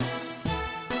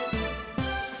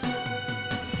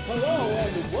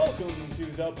Welcome to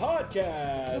the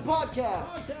podcast. The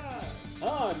podcast.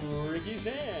 I'm Ricky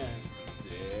Sands.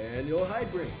 Daniel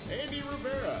Heidbrink. Andy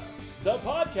Rivera. The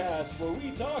podcast where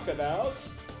we talk about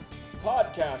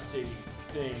podcasting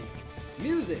things,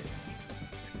 Music.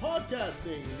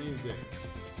 Podcasting music.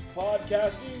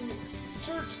 podcasting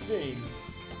church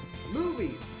things,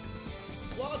 Movies.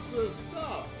 Lots of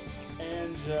stuff.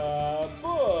 and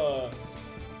books.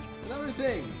 And other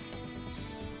things.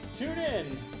 Tune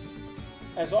in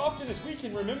as often as we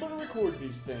can remember to record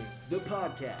these things. The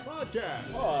podcast.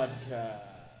 Podcast Podcast.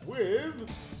 with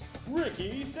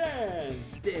Ricky Sands.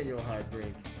 Daniel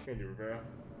Heidbrink. Andy Rivera.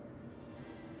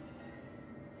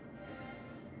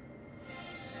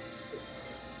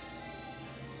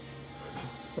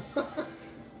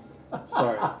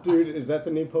 Sorry. Dude, is that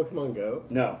the new Pokemon Go?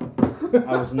 No,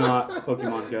 I was not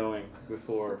Pokemon going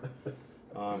before.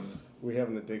 We have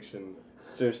an addiction.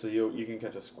 Seriously, you can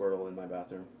catch a Squirtle in my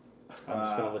bathroom. I'm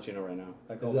just gonna let you know right now.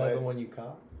 I Is call that my- the one you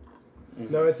caught?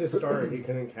 No, it's his start. He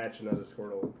couldn't catch another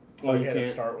Squirtle. So Oh, he you had to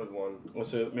can't? start with one. Well,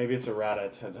 so maybe it's a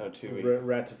Ratatouille.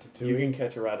 Ratatouille. You can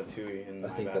catch a Ratatouille in I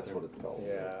my think bathroom. that's what it's called.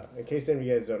 Yeah. In case any of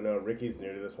you guys don't know, Ricky's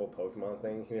new to this whole Pokemon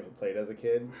thing. He never played as a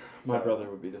kid. My so brother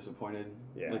would be disappointed.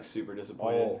 Yeah. Like super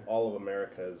disappointed. all of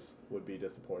America's would be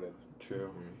disappointed.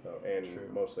 True. So, and True.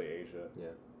 mostly Asia.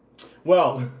 Yeah.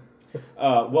 Well,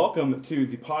 welcome to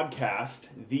the podcast.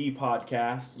 The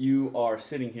podcast. You are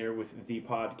sitting here with the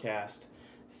podcast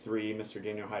 3, Mr.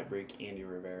 Daniel Heidbrink, Andy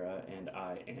Rivera, and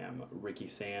I am Ricky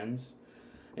Sands.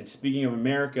 And speaking of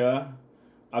America,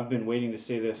 I've been waiting to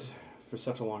say this for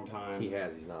such a long time. He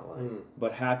has. He's not lying.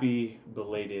 But happy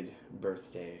belated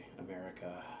birthday,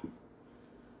 America.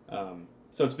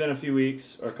 So it's been a few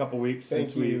weeks, or a couple weeks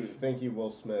since Thank you,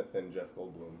 Will Smith and Jeff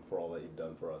Goldblum, for all that you've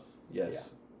done for us. Yes,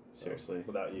 So, seriously.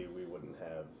 without you, we wouldn't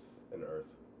have an Earth.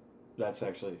 That's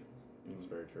actually... It's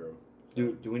very true.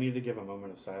 Do we need to give a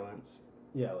moment of silence?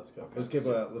 Yeah, let's go. Okay,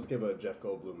 let's give a Jeff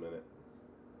Goldblum minute.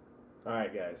 All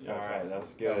right, guys. All right, awesome. that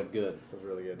was good. That was good. That was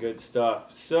really good. Good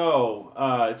stuff. So,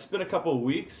 it's been a couple of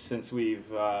weeks since we've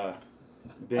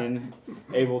been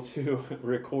able to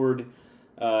record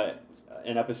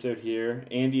an episode here.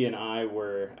 Andy and I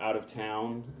were out of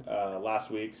town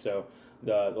last week, so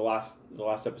the last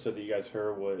episode that you guys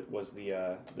heard was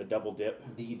the double dip,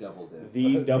 The double dip.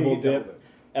 the double The dip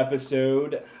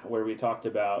episode where we talked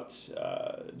about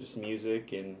just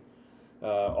music and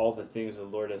all the things the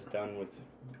Lord has done with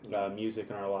music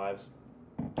in our lives.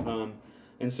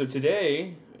 And so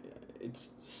today,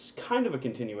 it's kind of a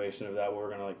continuation of that, what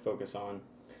we're going to focus on.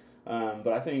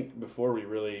 But I think before we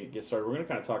really get started, we're going to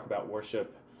kind of talk about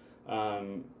worship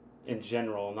in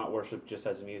general, not worship just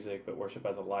as music, but worship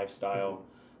as a lifestyle,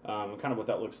 and kind of what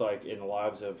that looks like in the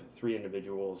lives of 3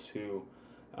 individuals who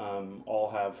all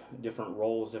have different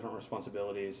roles, different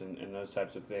responsibilities, and those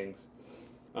types of things.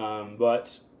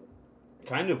 But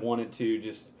kind of wanted to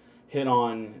just hit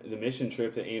on the mission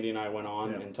trip that Andy and I went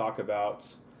on and talk about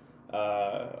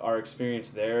our experience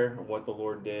there, what the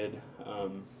Lord did.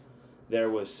 There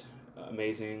was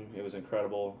amazing. It was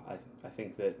incredible. I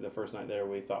think that the first night there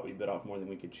we thought we bit off more than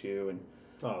we could chew, and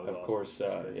of course,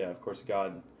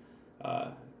 God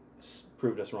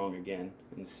proved us wrong again.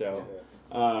 And so,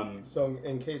 So,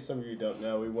 in case some of you don't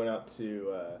know, we went out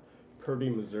to Purdy,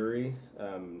 Missouri,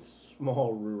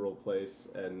 small rural place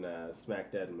in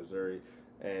smack dab in Missouri,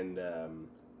 and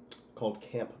called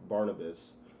Camp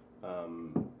Barnabas.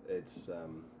 It's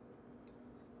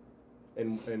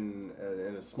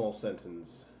in a small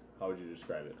sentence. How would you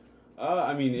describe it?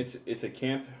 I mean, it's a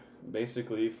camp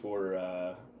basically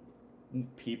for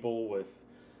people with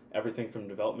everything from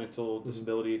developmental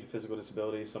disability to physical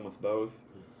disability, some with both,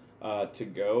 to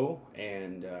go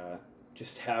and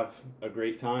just have a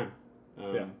great time.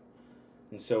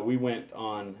 And so we went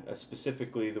on,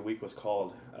 specifically the week was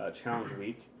called Challenge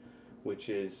Week, which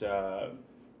is,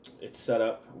 it's set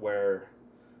up where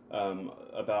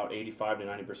about 85 to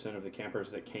 90% of the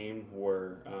campers that came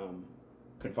were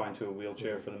confined to a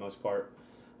wheelchair for the most part.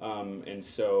 And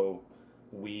so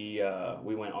we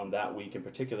went on that week in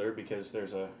particular because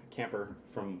there's a camper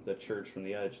from the church, from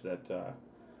the Edge,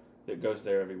 that goes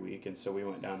there every week. And so we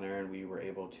went down there and we were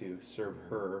able to serve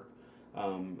her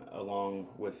along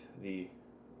with the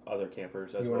other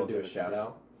campers. As You well want to as do a other shout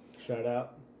out? Shout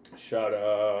out. Shout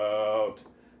out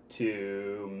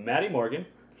to Maddie Morgan.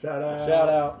 Shout out. Shout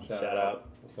out. Shout out.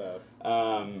 What's up?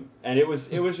 And it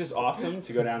was just awesome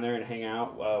to go down there and hang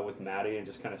out with Maddie and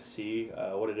just kind of see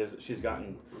what it is that she's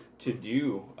gotten to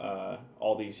do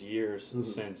all these years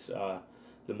since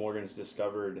the Morgans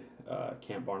discovered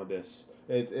Camp Barnabas.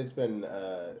 It's been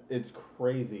it's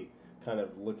crazy, kind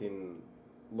of looking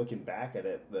back at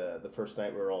it. The first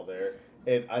night we were all there,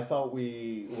 I thought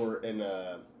we were in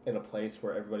a place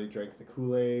where everybody drank the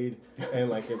Kool-Aid and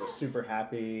like it was super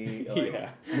happy. Like Yeah.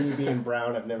 me being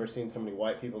brown, I've never seen so many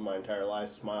white people in my entire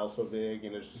life smile so big,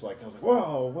 and it's just like I was like,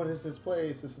 whoa, what is this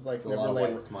place? This is like It's a lot of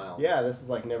Neverland. white smiles. Yeah, this is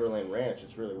like Neverland Ranch.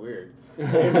 It's really weird.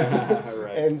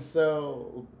 Right. And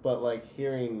so, but like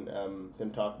hearing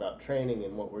them talk about training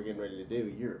and what we're getting ready to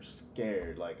do, you're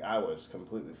scared. Like I was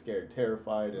completely scared,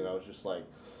 terrified, and I was just like,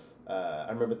 I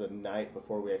remember the night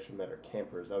before we actually met our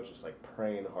campers, I was just like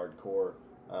praying hardcore.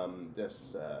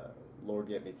 Lord,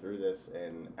 get me through this,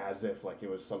 and as if like it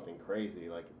was something crazy,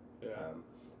 like. Yeah.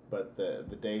 But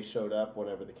the day showed up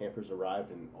whenever the campers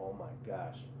arrived, and oh my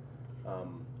gosh,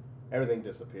 everything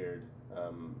disappeared.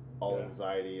 All Yeah.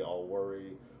 anxiety, all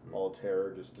worry, all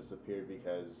terror just disappeared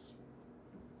because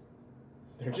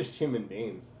they're just human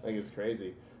beings. Like it's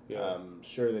crazy. Yeah.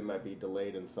 Sure, they might be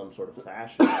delayed in some sort of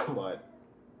fashion, but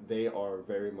they are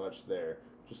very much there,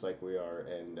 just like we are.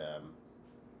 And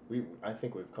I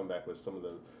think we've come back with some of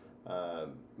the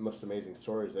most amazing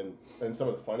stories and some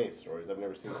of the funniest stories. I've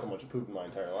never seen so much poop in my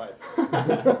entire life.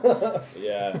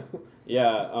 Yeah.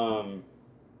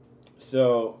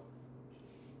 So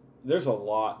there's a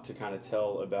lot to kind of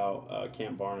tell about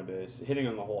Camp Barnabas. Hitting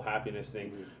on the whole happiness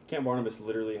thing, Mhm. Camp Barnabas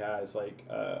literally has like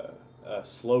a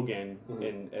slogan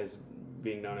Mhm. as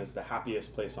being known as the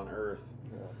happiest place on earth.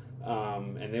 Yeah.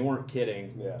 And they weren't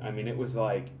kidding. Yeah. I mean, it was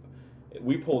like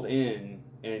we pulled in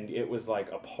and it was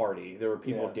like a party. There were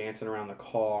people Yeah. dancing around the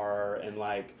car and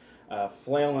like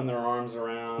flailing their arms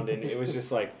around, and it was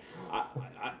just like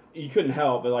you couldn't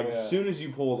help. But like Yeah. as soon as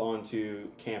you pulled onto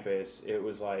campus, it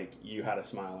was like you had a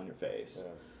smile on your face.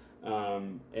 Yeah.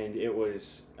 And it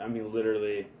was, I mean,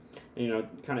 literally,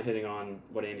 kind of hitting on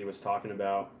what Andy was talking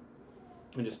about,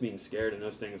 and just being scared and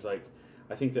those things. Like,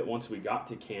 I think that once we got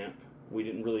to camp, we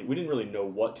didn't really know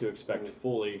what to expect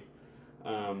fully.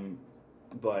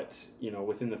 But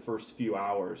within the first few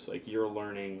hours, like you're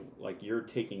learning, like you're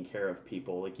taking care of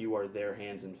people, like you are their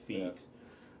hands and feet.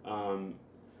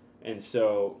 And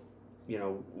so,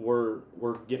 we're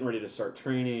getting ready to start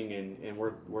training, and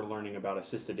we're learning about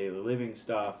assisted daily living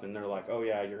stuff, and they're like, oh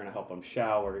yeah, you're gonna help them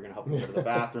shower, you're gonna help them go to the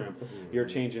bathroom, you're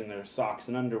changing their socks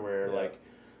and underwear, Yeah. like,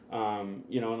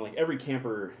 and like every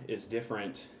camper is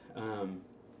different.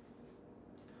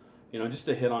 Just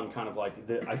to hit on kind of like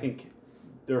I think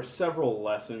there are several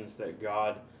lessons that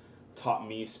God taught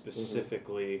me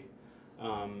specifically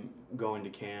going to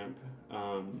camp,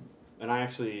 and I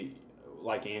actually,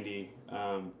 like Andy,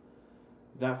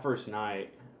 that first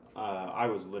night I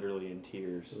was literally in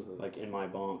tears, like in my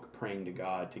bunk, praying to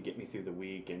God to get me through the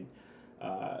week, and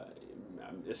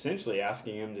essentially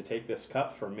asking Him to take this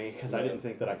cup from me because I didn't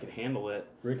think that I could handle it.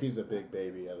 Ricky's a big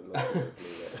baby. I don't know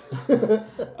if you guys knew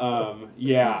that.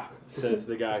 Yeah, says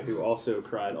the guy who also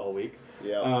cried all week.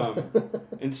 Yeah.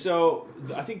 And so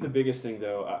I think the biggest thing,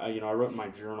 though, I wrote in my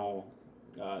journal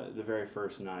the very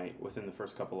first night, within the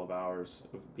first couple of hours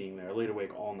of being there. I laid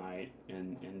awake all night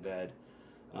in bed,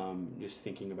 just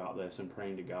thinking about this and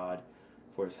praying to God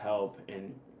for His help.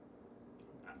 And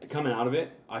coming out of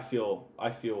it, I feel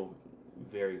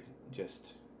very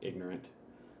just ignorant.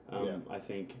 I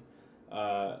think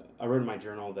I wrote in my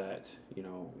journal that,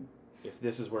 if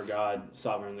this is where God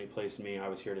sovereignly placed me, I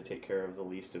was here to take care of the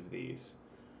least of these.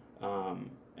 And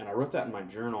I wrote that in my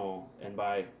journal, and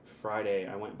by Friday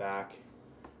I went back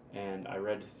and I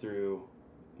read through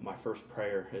my first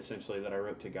prayer, essentially, that I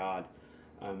wrote to God,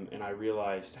 and I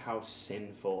realized how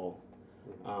sinful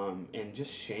and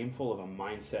just shameful of a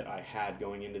mindset I had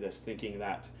going into this, thinking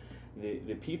that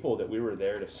the people that we were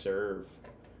there to serve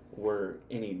were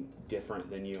any different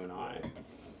than you and I.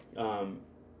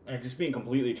 And just being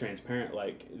completely transparent,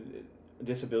 like,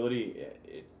 disability,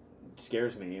 it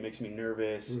scares me. It makes me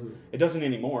nervous. It doesn't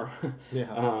anymore.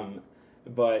 Yeah.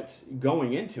 But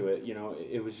going into it,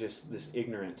 it was just this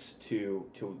ignorance to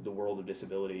the world of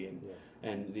disability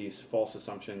and these false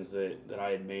assumptions that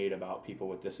I had made about people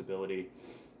with disability.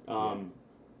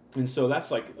 And so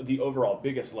that's like the overall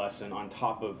biggest lesson, on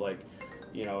top of like,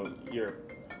 your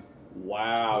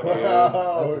wow, dude.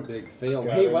 That's a big fail.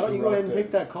 Got Hey, why don't you go ahead and interrupted.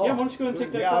 take that call? Yeah, why don't you go ahead and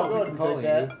take that Yeah, call? I'll go ahead and Calling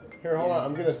take that. Here, hold on.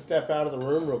 I'm going to step out of the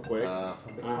room real quick.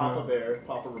 It's Papa Bear,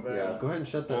 Papa Rivera. Yeah, go ahead and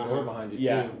shut that door behind you,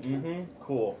 Yeah, too.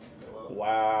 cool.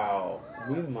 Wow.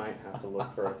 We might have to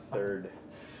look for a third.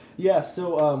 Yeah,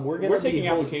 so We're taking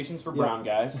applications for Yeah. brown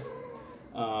guys.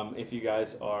 If you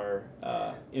guys are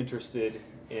interested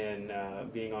in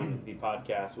being on the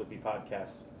podcast with the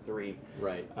podcast 3,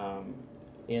 Right.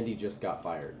 Andy just got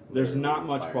fired. there's Literally not was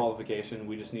much fired. qualification.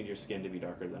 We just need your skin to be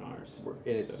darker than ours.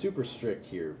 And it's So- super strict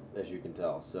here, as you can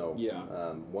tell. So Yeah.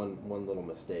 one little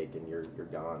mistake and you're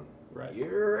gone. Right.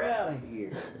 You're out of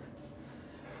here.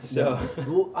 So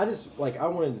Well, I just I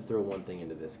wanted to throw one thing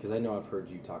into this because I know I've heard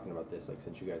you talking about this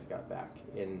since you guys got back,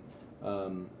 and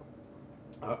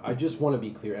I just want to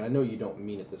be clear, and I know you don't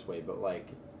mean it this way, but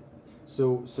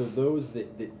so those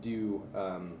that do,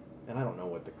 and I don't know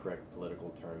what the correct political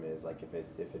term is,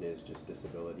 if it is just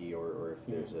disability or if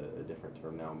there's a different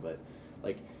term now, but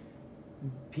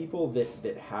people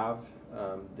that have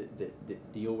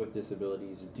that deal with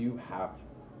disabilities do have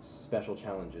special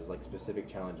challenges, specific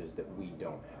challenges that we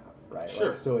don't have, right?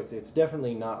 Sure. So it's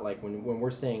definitely not when we're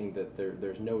saying that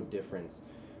there's no difference,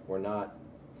 we're not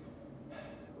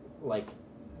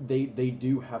they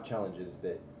do have challenges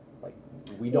that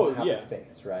we don't have to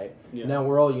face, right? Yeah. Now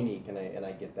we're all unique, and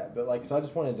I get that, but so I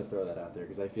just wanted to throw that out there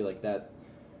because I feel like that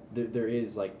there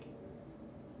is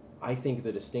I think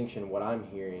the distinction, what I'm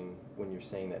hearing when you're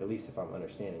saying that, at least if I'm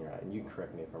understanding right, and you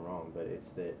correct me if I'm wrong, but it's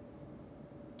that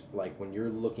when you're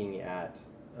looking at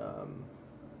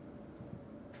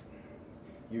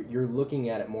you're looking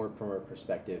at it more from a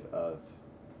perspective of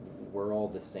we're all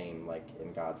the same,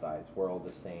 in God's eyes, we're all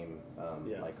the same,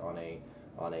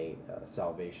 on a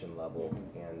salvation level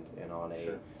and on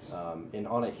a and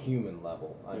on a human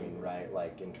level. I mean, right?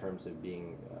 In terms of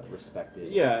being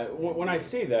respected. Yeah. When I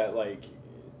say that,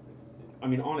 I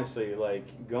mean, honestly,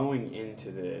 going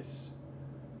into this,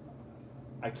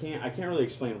 I can't really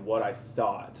explain what I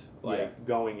thought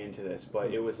going into this,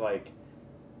 but it was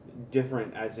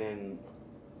different, as in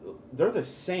they're the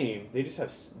same, they just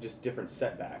have just different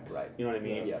setbacks, right? You know what I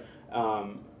mean? Yeah.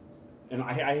 And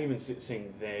I even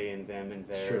saying they and them and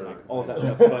their, sure, and all of that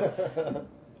stuff, but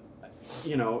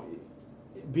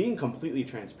being completely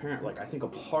transparent, I think a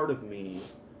part of me,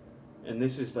 and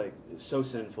this is so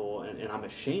sinful, and I'm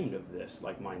ashamed of this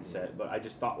mindset, but I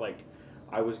just thought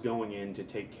I was going in to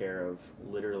take care of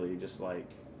literally just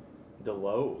the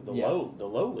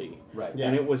lowly, right?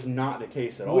 And it was not the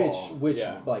case at all. Which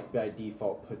by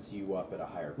default puts you up at a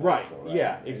higher pedestal, right? Right.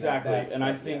 Yeah, exactly. And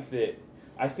I think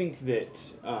that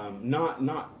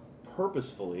not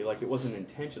purposefully, it wasn't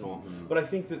intentional, but I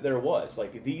think that there was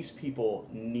these people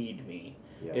need me.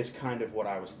 Yeah. Is kind of what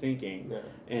I was thinking,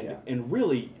 and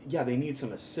really, they need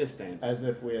some assistance. As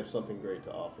if we have something great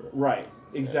to offer. Right,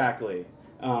 exactly,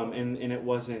 and it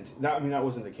wasn't that. I mean, that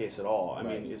wasn't the case at all. I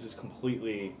mean, it's just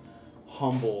completely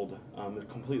humbled, a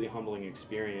completely humbling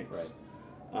experience.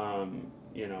 Right.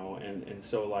 And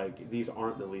so these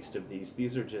aren't the least of these.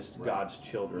 These are just God's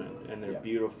children, and they're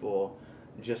beautiful,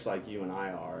 just like you and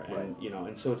I are, and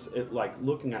and so it's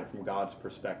looking at it from God's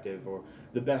perspective, or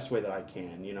the best way that I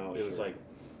can. It was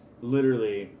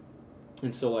literally,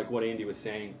 and so what Andy was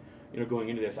saying, going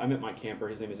into this, I met my camper.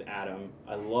 His name is Adam.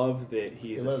 I love that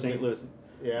he's a St. Louis.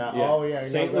 Yeah. Oh yeah.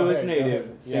 St. Louis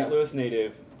native. St. Louis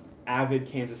native. Avid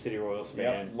Kansas City Royals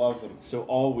fan. Yep, loves him. So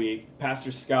all week,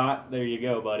 Pastor Scott, there you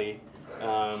go, buddy.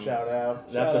 Shout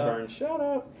out. That's a burn. Shout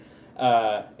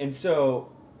out. And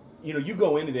so, you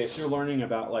go into this, you're learning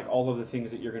about all of the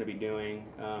things that you're going to be doing,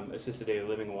 assisted daily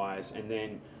living wise, and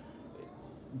then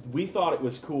we thought it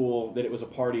was cool that it was a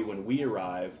party when we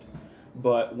arrived,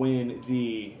 but when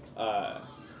the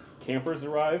campers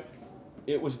arrived,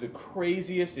 it was the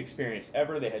craziest experience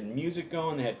ever. They had music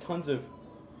going, they had tons of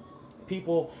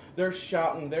people, they're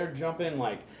shouting, they're jumping,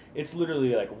 it's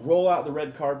literally roll out the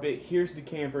red carpet, here's the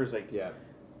campers,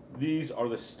 these are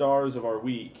the stars of our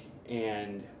week,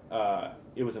 and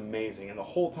it was amazing. And the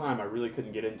whole time I really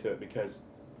couldn't get into it because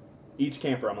each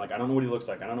camper, I'm I don't know what he looks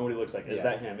like, is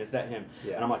that him,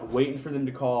 Yeah. And I'm waiting for them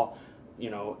to call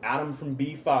Adam from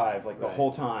B5 the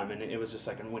whole time, and it was just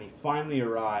and when he finally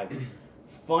arrived,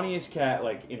 funniest cat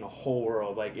in the whole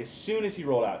world, as soon as he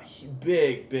rolled out,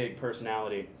 big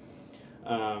personality.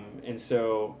 And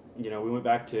so, we went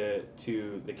back to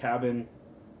the cabin,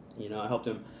 I helped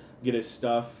him get his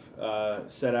stuff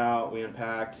set out, we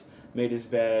unpacked, made his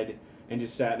bed, and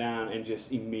just sat down and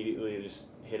just immediately just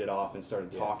hit it off and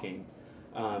started talking.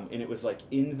 And it was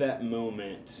in that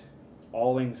moment,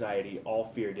 all anxiety, all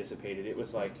fear dissipated. It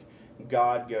was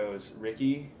God goes,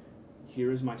 Ricky,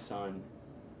 here is my son,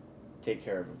 take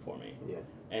care of him for me. Yeah.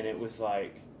 And it was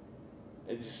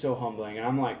it's just so humbling, and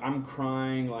I'm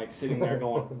crying, sitting there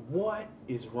going, what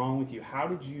is wrong with you? How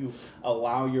did you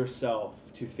allow yourself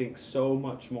to think so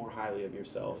much more highly of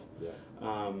yourself? Yeah.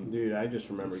 Dude, I just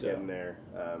remember getting there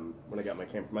when I got my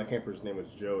camper. My camper's name was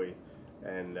Joey,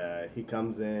 and he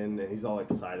comes in and he's all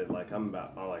excited, I'm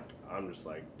just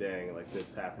dang,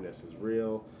 this happiness is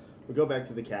real. We go back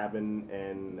to the cabin,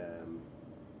 and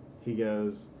he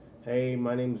goes, hey,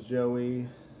 my name's Joey,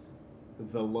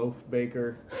 the loaf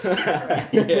baker.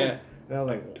 Yeah. And I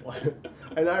was what?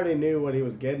 And I already knew what he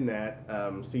was getting at.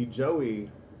 See,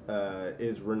 Joey,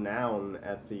 is renowned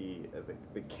at the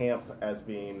camp as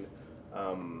being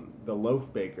the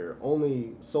loaf baker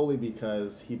solely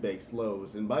because he bakes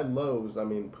loaves, and by loaves I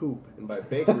mean poop, and by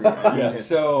bakery I mean Yeah, his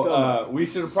so stomach. we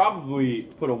should probably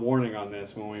put a warning on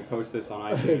this when we post this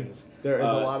on iTunes. There is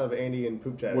a lot of Andy and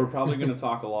poop chatter. We're probably going to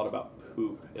talk a lot about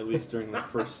poop, at least during the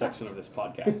first section of this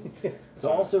podcast. So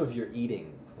also, if you're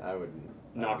eating, I would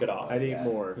Knock it off. I'd eat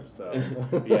more. So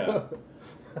Yeah.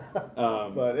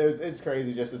 but it's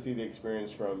crazy just to see the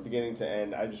experience from beginning to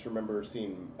end. I just remember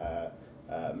seeing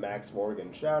Max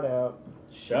Morgan. Shout out.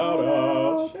 Shout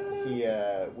out. He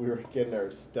we were getting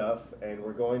our stuff, and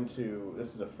we're going to. This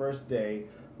is the first day.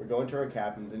 We're going to our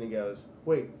cabins, and he goes,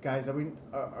 "Wait, guys, are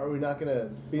we not gonna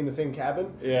be in the same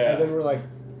cabin?" Yeah. And then we're like,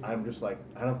 I'm just like,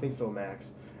 I don't think so, Max.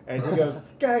 And he goes,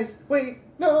 "Guys, wait,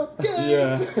 no, guys."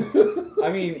 Yeah. I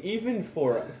mean, even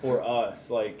for us,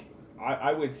 like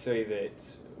I would say that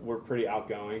we're pretty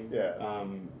outgoing. Yeah.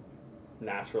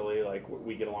 Naturally, like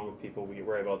we get along with people,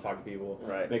 we're able to talk to people,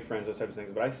 Right. make friends, those types of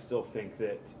things. But I still think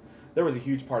that there was a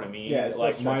huge part of me Yeah, it that, still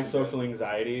like my stresses you. social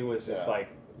anxiety was just Yeah. like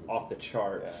off the Yeah.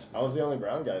 charts. I was the only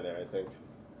brown guy there, I think.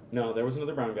 No, there was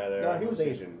another brown guy there. No, he was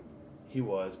Asian. He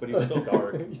was, but he was still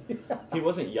dark. He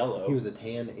wasn't yellow. He was a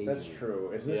tan Asian. That's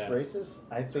true. Is this Yeah. racist?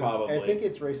 I think Probably. I think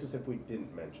it's racist if we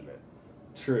didn't mention it.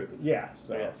 Truth. Yeah.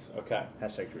 So Yes. Okay.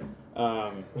 hashtag truth.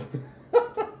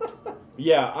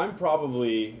 Yeah, I'm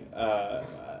probably.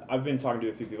 I've been talking to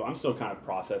a few people. I'm still kind of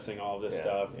processing all of this Yeah,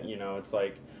 stuff. yeah. You know, it's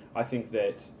like I think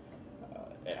that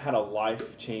it had a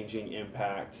life-changing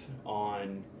impact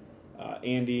on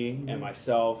Andy and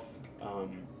myself.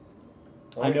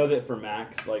 I know that for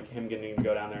Max, like him getting to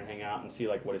go down there and hang out and see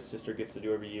like what his sister gets to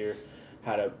do every year,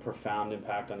 had a profound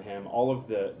impact on him. All of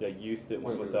the youth that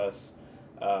went with us.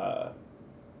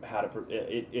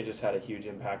 It just had a huge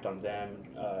impact on them.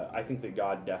 I think that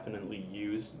God definitely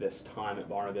used this time at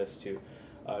Barnabas to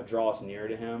draw us near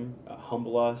to Him,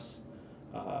 humble us.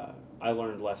 I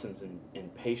learned lessons in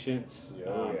patience,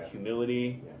 Yeah.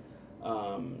 humility,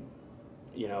 Yeah.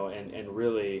 you know, and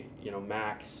really, you know,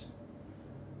 Max.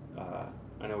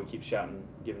 I know we keep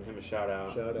giving him a shout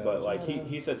out, but like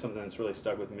he said something that's really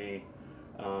stuck with me.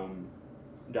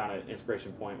 Down at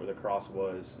Inspiration Point where the cross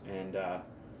was, and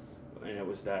it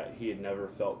was that he had never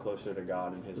felt closer to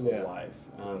God in his whole life.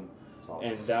 That's awesome.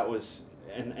 And that was,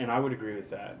 and I would agree with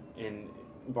that. And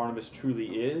Barnabas truly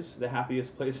is the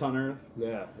happiest place on earth.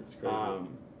 Yeah, it's crazy.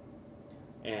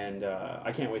 And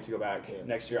I can't wait to go back Yeah.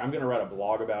 next year. I'm going to write a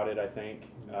blog about it, I think.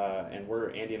 And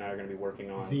Andy and I are going to be working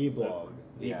on The blog.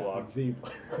 The Yeah. blog. The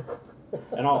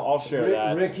And I'll share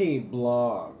that. Ricky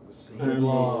blogs. He Mm.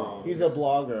 blogs. He's a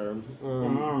blogger.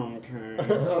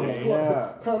 Okay.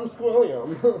 Yeah. I'm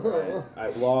Squilliam.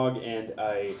 I blog and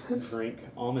I drink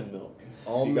almond milk. If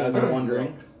you Almond guys are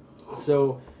wondering. milk.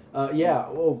 So, yeah.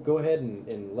 Well, go ahead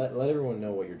and let everyone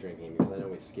know what you're drinking because I know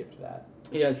we skipped that.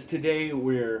 Yes, today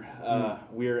we're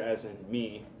as in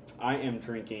me. I am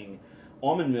drinking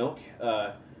almond milk.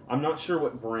 I'm not sure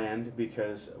what brand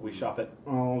because we shop at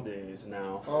Aldi's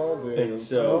now. And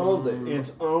so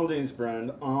it's Aldi's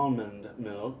brand almond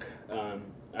milk.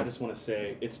 I just want to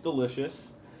say it's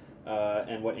delicious,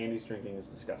 and what Andy's drinking is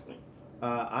disgusting.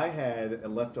 I had a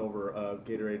leftover of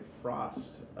Gatorade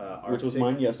Frost, Which was Arctic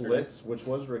mine yesterday. Blitz, which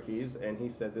was Ricky's, and he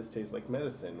said this tastes like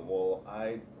medicine. Well,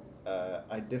 I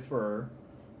differ,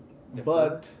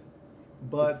 but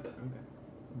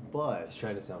He's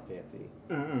trying to sound fancy.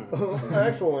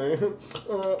 actually,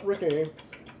 Ricky,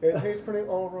 it tastes pretty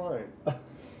all right.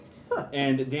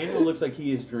 And Daniel looks like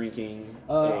he is drinking.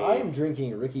 I am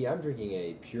drinking, Ricky. I'm drinking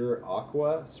a Pure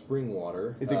Aqua spring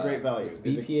water. Is it great value? It's Is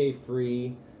it- BPA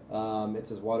free. It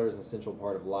says water is an essential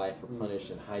part of life. Replenish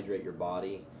and hydrate your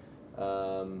body.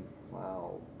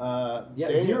 Wow. Yeah,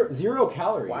 Daniel- zero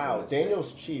calories. in Wow, this thing.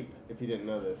 Daniel's cheap. If you didn't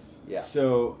know this, Yeah.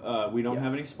 So we don't have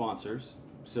Yes. any sponsors.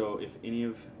 So if any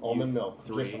of almond you milk,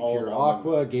 three, just all Pure almond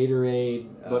Aqua, Gatorade.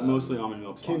 but mostly almond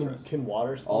milk Can sponsors. can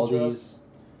water all sponsor these. us?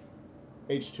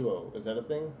 H2O, is that a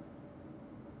thing?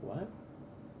 What?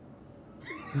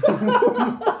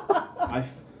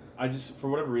 I just for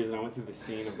whatever reason I went through the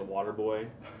scene of the Water Boy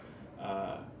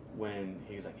when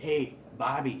he was like, "Hey,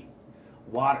 Bobby,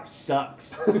 water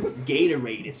sucks.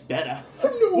 Gatorade is better."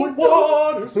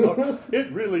 Water sucks.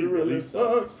 It really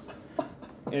sucks.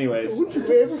 Anyways, Don't you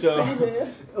ever so say that?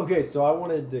 Okay, so I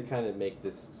wanted to kind of make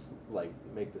this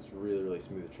really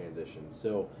smooth transition.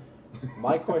 So,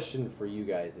 my question for you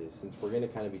guys is, since we're going to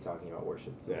kind of be talking about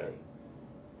worship today,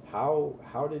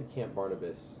 how did Camp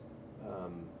Barnabas,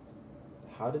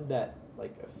 how did that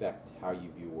like affect how you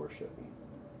view worship?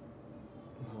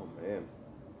 Oh man.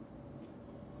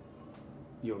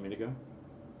 you want me to go?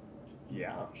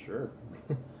 Yeah, sure.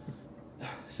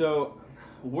 So,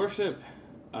 worship,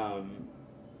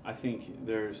 I think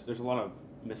there's a lot of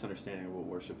misunderstanding of what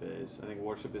worship is. I think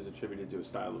worship is attributed to a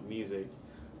style of music,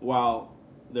 while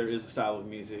there is a style of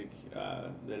music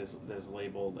that is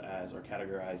labeled as or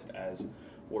categorized as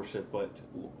worship, but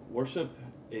worship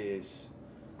is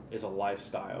a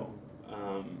lifestyle,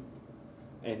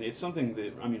 and it's something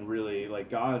that really, like,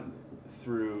 God,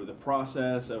 through the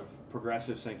process of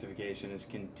progressive sanctification, is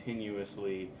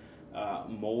continuously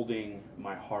molding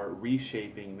my heart,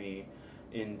 reshaping me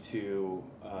into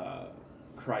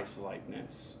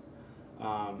Christ-likeness.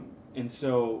 And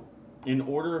so, in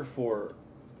order for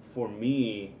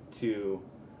me to,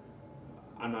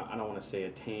 I don't want to say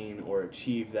attain or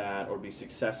achieve that or be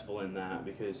successful in that,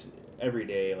 because every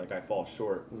day, like, I fall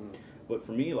short. But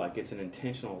for me, like, it's an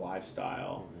intentional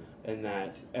lifestyle, and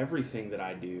that everything that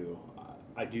I do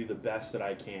the best that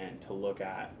I can to look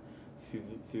at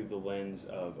through the lens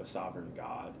of a sovereign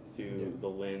God, through the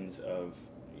lens of,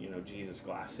 Jesus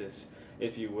glasses,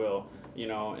 if you will,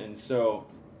 and so,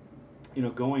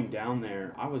 going down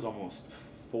there, I was almost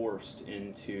forced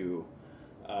into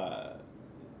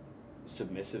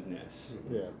submissiveness,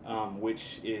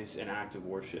 which is an act of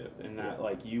worship, and that,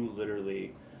 like, you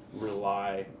literally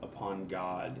rely upon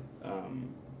God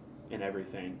in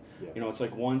everything. It's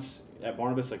like once at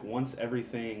Barnabas, like once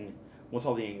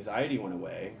all the anxiety went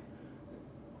away,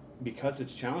 because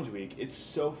it's challenge week, it's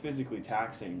so physically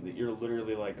taxing that you're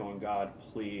literally like going, God,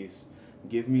 please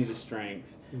give me the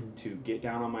strength to get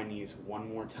down on my knees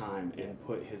one more time and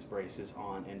put his braces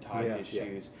on and tie his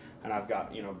shoes. And I've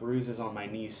got, bruises on my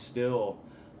knees still.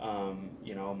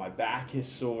 My back is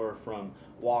sore from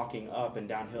walking up and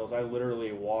down hills. I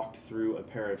literally walked through a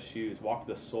pair of shoes, walked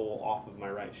the sole off of my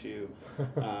right shoe,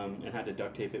 and had to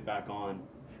duct tape it back on.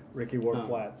 Ricky wore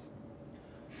flats.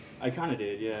 I kind of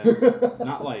did, yeah.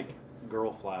 Not like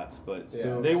girl flats, but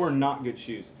they were not good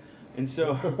shoes. And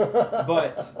so,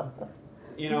 but,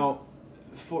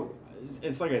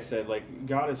 it's like I said, like,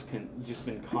 God has just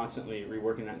been constantly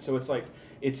reworking that. So it's like,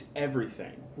 it's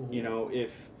everything.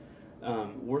 If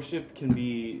worship can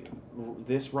be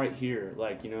this right here,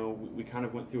 like, we kind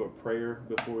of went through a prayer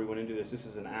before we went into this. This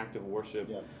is an act of worship.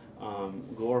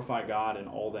 Glorify God in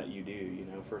all that you do.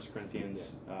 1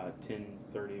 Corinthians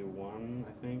 10:31,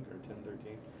 I think, or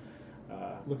 10:13.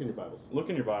 Look in your Bibles. Look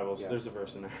in your Bibles. There's a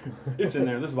verse in there. It's in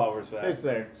there. There's a Bible verse for that. It's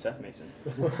there. Seth Mason.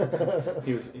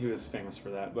 He was famous for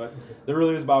that, but there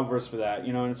really is a Bible verse for that.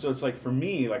 And so it's like, for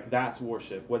me, like, that's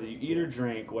worship. Whether you eat or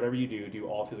drink, whatever you do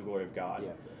all to the glory of God.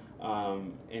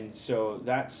 And so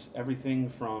that's everything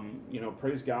from,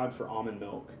 praise God for almond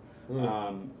milk.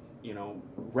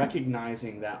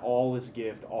 Recognizing that all is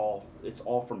gift, it's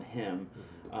all from Him.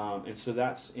 And so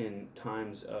that's in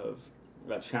times of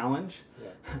challenge,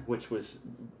 which was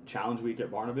challenge week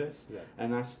at Barnabas,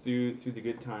 and that's through the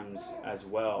good times as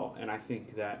well. And I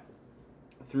think that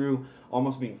through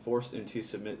almost being forced into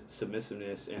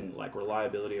submissiveness and, like,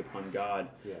 reliability upon God,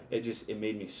 it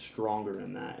made me stronger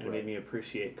in that, and it made me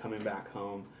appreciate coming back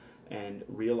home and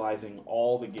realizing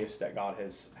all the gifts that God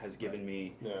has given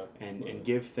me, and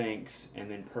give thanks, and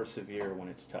then persevere when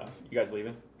it's tough. You guys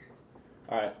leaving?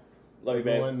 All right. Love you,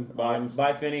 babe. Bye.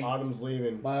 Bye, Finney. Autumn's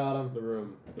leaving. Bye, Autumn. The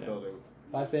room. The building.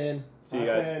 Bye, Finn. See you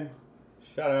guys. Finn.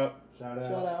 Shout out. Shout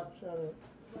out.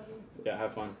 Yeah,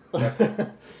 have fun.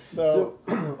 So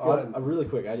really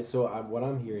quick, what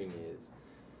I'm hearing is,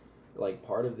 like,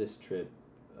 part of this trip,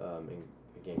 and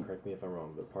again, correct me if I'm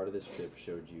wrong, but part of this trip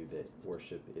showed you that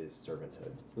worship is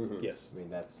servanthood. Yes. I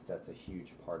mean, that's a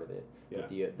huge part of it. Yeah.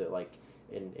 But the like,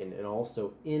 and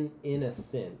also in a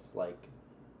sense, like,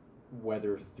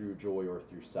 whether through joy or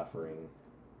through suffering,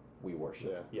 we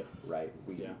worship. Yeah. Right.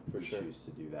 We sure. choose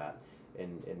to do that.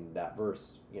 And that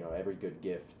verse, every good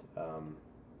gift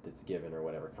that's given or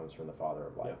whatever comes from the Father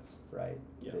of lights. Right.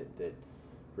 Yeah. That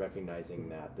recognizing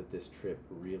that this trip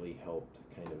really helped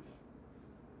kind of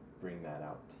bring that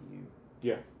out to you.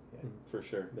 Yeah. For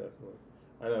sure. Definitely.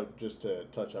 I know, just to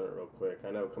touch on it real quick,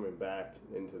 I know coming back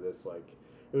into this, like,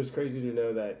 it was crazy to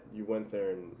know that you went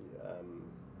there and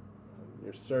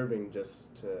you're serving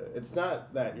just to, it's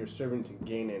not that you're serving to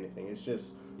gain anything, it's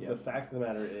just the fact of the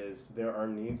matter is there are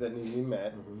needs that need to be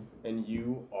met, and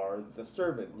you are the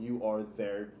servant. You are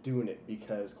there doing it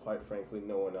because, quite frankly,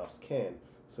 no one else can.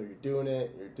 So you're doing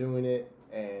it,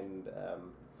 and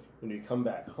when you come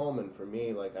back home, and for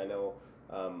me, like, I know,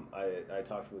 I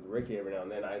talked with Ricky every now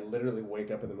and then, I literally wake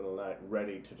up in the middle of the night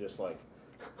ready to just, like,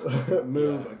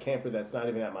 move Yeah. a camper that's not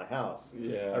even at my house.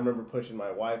 Yeah. I remember pushing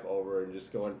my wife over and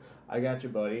just going, "I got you,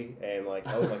 buddy," and like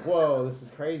I was like, "Whoa, this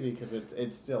is crazy," because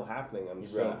it's still happening. You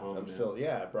brought it home,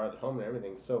 I brought it home and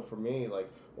everything. So for me, like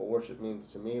what worship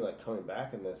means to me, like coming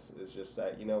back in this is just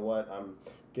that, you know what, I'm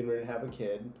getting ready to have a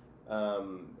kid,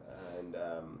 and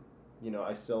you know,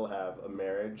 I still have a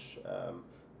marriage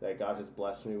that God has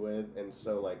blessed me with, and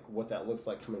so like what that looks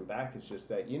like coming back is just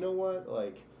that, you know what,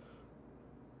 like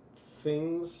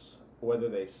things, whether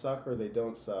they suck or they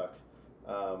don't suck,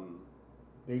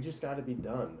 they just got to be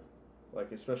done.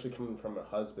 Like especially coming from a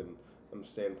husband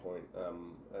standpoint,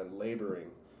 and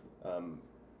laboring,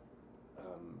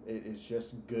 it is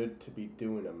just good to be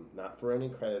doing them, not for any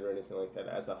credit or anything like that.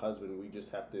 As a husband, we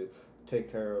just have to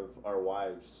take care of our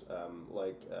wives,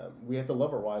 we have to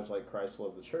love our wives like Christ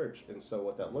loved the church. And so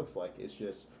what that looks like is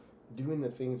just doing the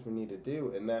things we need to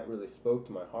do, and that really spoke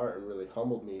to my heart and really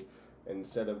humbled me.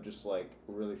 Instead of just like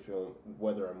really feeling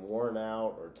whether I'm worn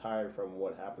out or tired from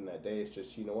what happened that day, it's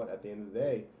just, you know what, at the end of the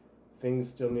day, things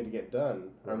still need to get done.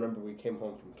 I remember we came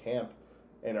home from camp,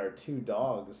 and our two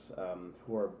dogs,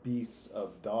 who are beasts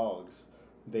of dogs,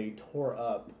 they tore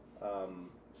up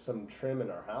some trim in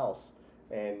our house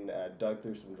and dug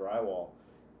through some drywall.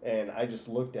 And I just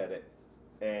looked at it,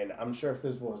 and I'm sure if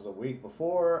this was a week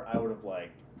before, I would have like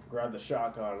grabbed the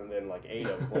shotgun and then like ate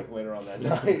them like later on that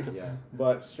night. Yeah.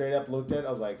 But straight up looked at it,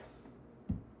 I was like,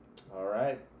 all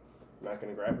right, I'm not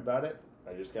gonna gripe about it.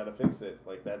 I just gotta fix it.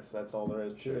 Like that's all there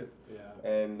is to it. Yeah.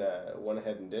 And went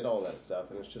ahead and did all that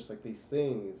stuff. And it's just like these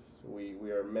things,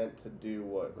 we are meant to do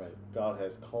what Right. God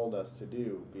has called us to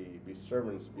do. Be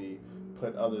servants,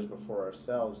 put others before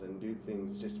ourselves, and do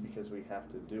things just because we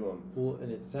have to do them. Well,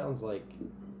 and it sounds like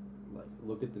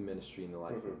look at the ministry and the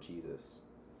life of Jesus,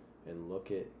 and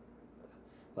look at,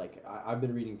 like, I've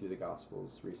been reading through the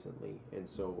Gospels recently, and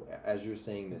so as you're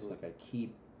saying this, like I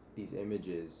keep these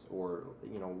images, or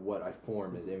you know what I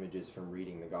form as images from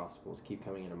reading the Gospels, keep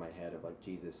coming into my head of like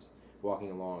Jesus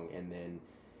walking along, and then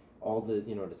all the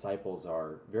disciples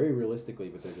are very realistically,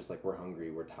 but they're just like, we're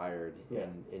hungry, we're tired,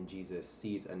 and Jesus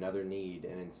sees another need,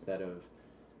 and instead of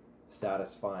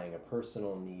satisfying a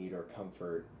personal need or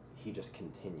comfort, he just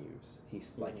continues.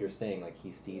 He's like you're saying, like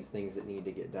he sees things that need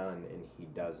to get done and he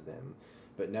does them,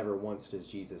 but never once does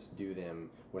Jesus do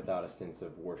them without a sense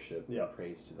of worship and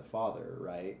praise to the Father,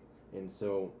 right? And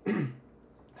so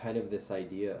kind of this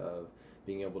idea of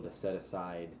being able to set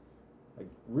aside, like,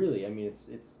 really, I mean, it's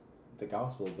the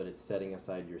gospel, but it's setting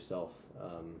aside yourself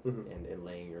and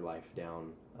laying your life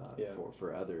down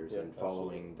for others, and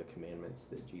following the commandments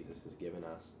that Jesus has given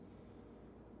us.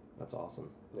 That's awesome.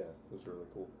 Yeah, it was really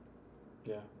cool.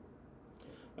 Yeah.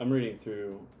 I'm reading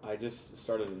through, I just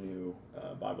started a new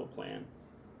Bible plan.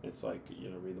 It's like,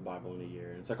 read the Bible in a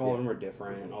year. It's like all of them are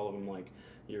different. All of them, like,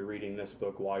 you're reading this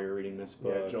book while you're reading this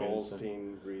book. Yeah, Joel's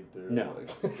teen read through. No.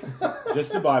 Like.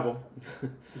 Just the Bible.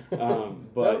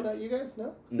 But no, you guys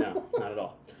know? No, not at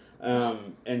all.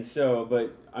 And so,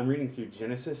 but I'm reading through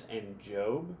Genesis and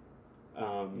Job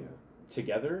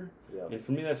together. Yeah. And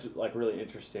for me, that's like really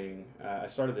interesting. I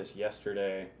started this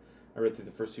yesterday. I read through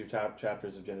the first two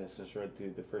chapters of Genesis, read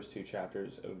through the first two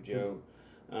chapters of Job.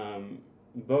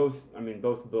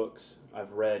 Both books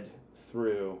I've read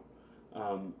through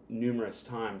numerous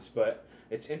times, but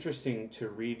it's interesting to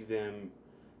read them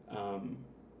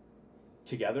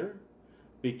together,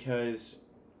 because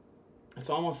it's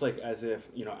almost like as if,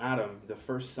 Adam, the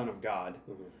first son of God,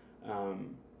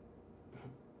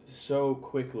 so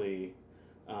quickly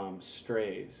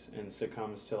strays and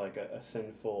succumbs to like a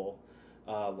sinful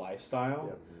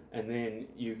lifestyle. And then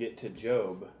you get to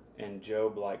Job, and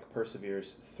Job like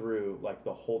perseveres through like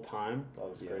the whole time. All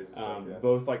this crazy stuff,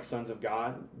 Both like sons of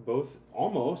God, both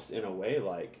almost in a way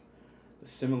like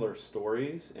similar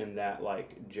stories, in that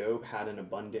like Job had an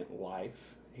abundant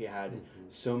life. He had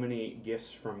so many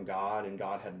gifts from God, and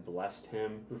God had blessed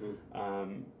him,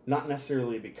 not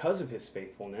necessarily because of his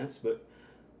faithfulness, but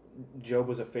Job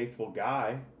was a faithful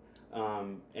guy,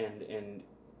 and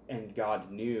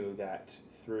God knew that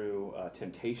through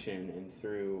temptation and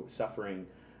through suffering,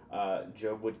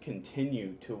 Job would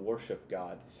continue to worship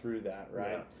God through that,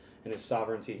 right? Yeah. And his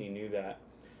sovereignty, he knew that.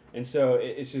 And so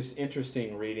it's just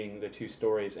interesting reading the two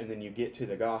stories, and then you get to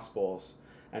the Gospels,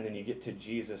 and then you get to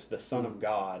Jesus, the Son of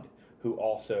God, who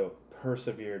also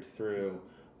persevered through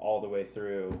all the way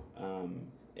through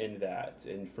in that.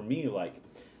 And for me, like,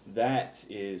 that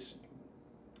is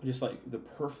just like the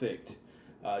perfect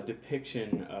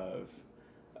depiction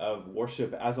of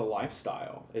worship as a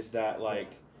lifestyle. Is that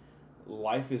like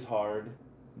life is hard,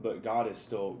 but God is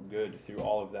still good through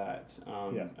all of that.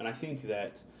 And I think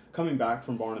that coming back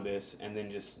from Barnabas, and then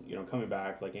just coming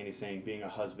back, like Andy's saying, being a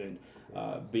husband,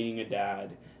 being a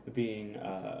dad, being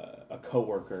a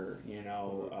coworker,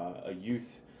 a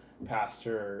youth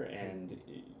pastor, and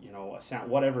a sound,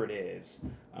 whatever it is,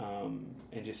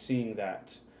 and just seeing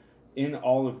that in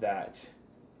all of that,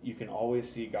 you can always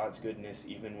see God's goodness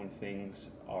even when things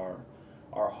are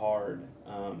hard.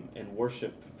 And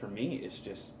worship for me is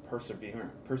just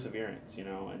perseverance,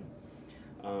 and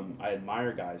I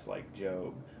admire guys like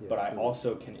Job, but I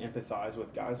also can empathize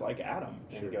with guys like Adam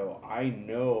and go, I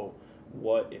know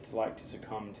what it's like to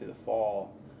succumb to the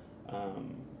fall,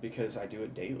 because I do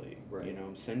it daily. Right.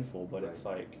 I'm sinful, but it's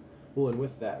like... Well, and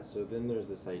with that, so then there's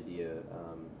this idea,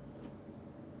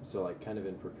 so like kind of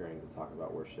in preparing to talk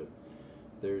about worship,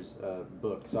 there's a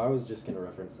book. So I was just going to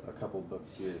reference a couple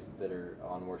books here that are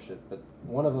on worship, but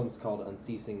one of them is called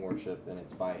Unceasing Worship, and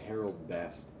it's by Harold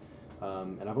Best.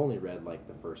 And I've only read like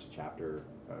the first chapter,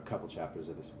 a couple chapters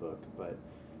of this book, but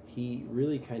he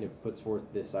really kind of puts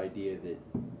forth this idea that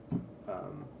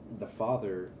the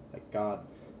Father, like God,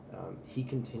 he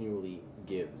continually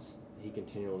gives. He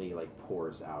continually like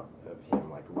pours out of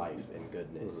him like life and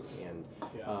goodness,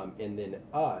 and then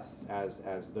us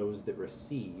as those that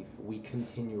receive, we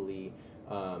continually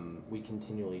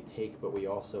take, but we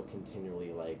also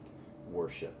continually like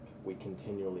worship. We're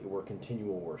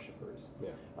continual worshipers.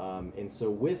 And so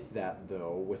with that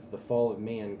though, with the fall of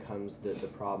man comes the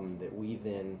problem that we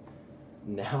then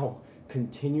now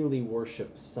continually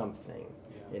worship something,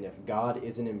 and if God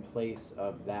isn't in place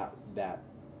of that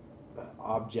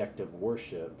object of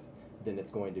worship, then it's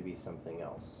going to be something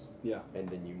else. And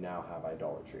then you now have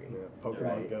idolatry.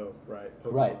 Pokemon Go, right?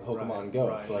 Pokemon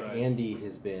Go. So like Andy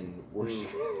has been worshiping.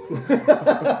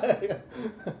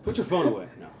 Put your phone away.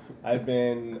 No. I've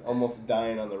been almost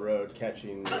dying on the road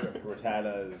catching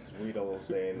Rattatas, Weedles,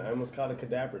 and I almost caught a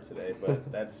Kadabra today,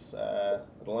 but that's, I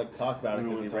don't like to talk about it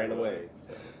because he ran away.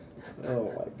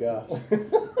 Oh my gosh.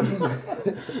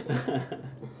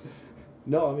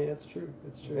 No, I mean, it's true.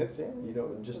 It's true. You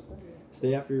don't just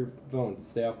stay off your phone,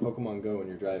 stay off Pokemon Go when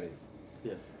you're driving.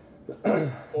 Yes.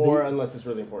 Or unless it's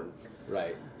really important.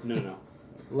 Right. No.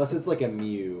 Unless it's like a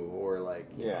Mew or like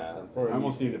something. I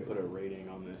almost need to put a rating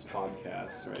on this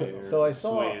podcast, right? Or So I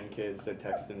saw swaying kids that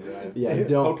text and drive. Yeah,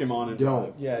 don't Pokemon and don't.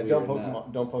 drive. Yeah, We don't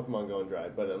are Pokemon Go and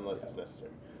drive, but unless it's necessary.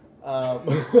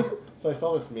 So I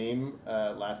saw this meme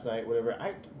last night. Whatever.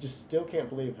 I just still can't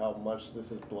believe how much this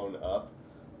has blown up,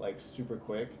 like super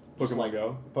quick. Just Pokemon like,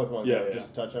 Go. Pokemon Yeah, Go. yeah.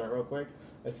 Just touch on it real quick.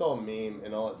 I saw a meme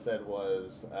and all it said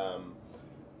was,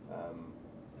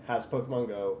 has Pokemon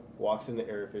Go, walks into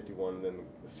Area 51, and then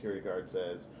the security guard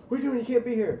says, "What are you doing? You can't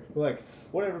be here." We're like,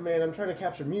 "Whatever, man. I'm trying to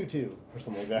capture Mewtwo," or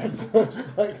something like that. So it's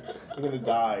just like, I'm gonna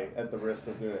die at the risk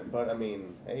of doing it. But I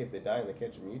mean, hey, if they die and they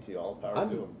catch a Mewtwo, all power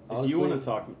to them. If you want to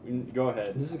talk, go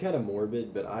ahead. This is kind of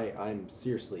morbid, but I'm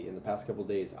seriously, in the past couple of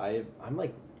days, I'm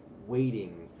like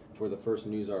waiting for the first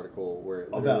news article where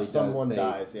it literally someone does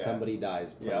say dies, yeah. somebody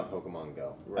dies playing Yep. Pokemon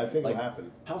Go. I think Like, it'll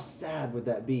happen. How sad would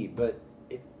that be? But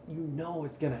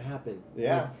it's gonna happen.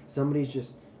 Yeah. Like, somebody's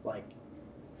just like,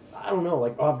 I don't know,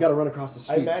 like, I've got to run across the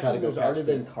I street. try to imagine go there's catch already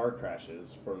been this. car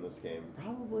crashes from this game.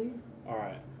 Probably. All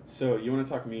right. So you want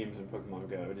to talk memes in Pokemon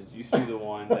Go? Did you see the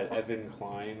one that Evan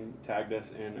Klein tagged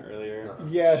us in earlier?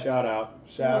 Yes. Shout out.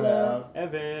 Shout out.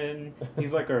 Evan.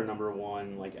 He's like our number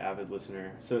one like avid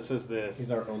listener. So it says this.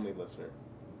 He's our only listener.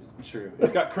 True.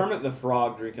 It's got Kermit the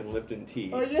Frog drinking Lipton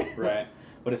tea. Oh, yeah. Right.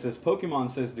 But it says Pokemon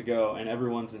says to go, and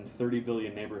everyone's in 30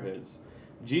 billion neighborhoods.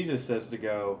 Jesus says to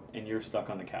go, and you're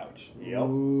stuck on the couch. Yep.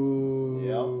 Ooh.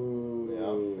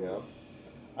 Yep.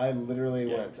 I literally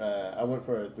went. Yikes. I went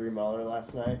for a 3-miler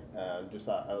last night, just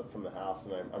out from the house,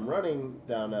 and I'm running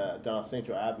down off St.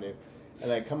 Joe Avenue,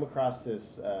 and I come across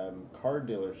this car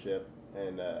dealership,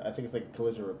 and I think it's like a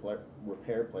collision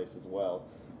repair place as well.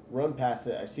 Run past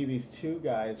it, I see these two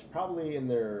guys, probably in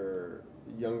their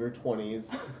younger 20s,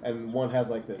 and one has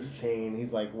like this chain.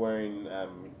 He's like wearing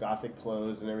gothic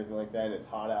clothes and everything like that, and it's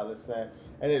hot out this night.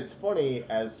 And it's funny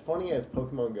as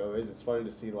Pokemon Go is, it's funny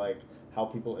to see like how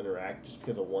people interact just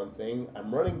because of one thing.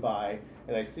 I'm running by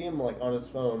and I see him like on his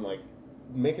phone like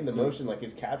making the motion like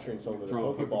he's capturing someone with a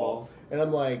Throwing Pokeball. Pokeballs. And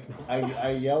I'm like,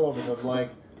 I yell over to him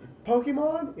like,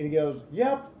 "Pokemon?" And he goes,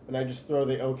 "Yep." And I just throw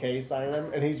the okay sign at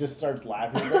him, and he just starts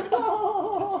laughing. He's like,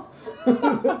 "Ah!"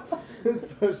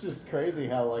 So it's just crazy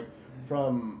how like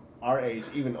from our age,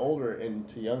 even older and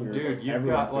to younger, Dude, like, you've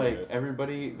everyone's got doing like this.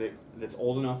 everybody that's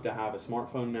old enough to have a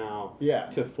smartphone now Yeah.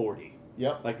 to 40.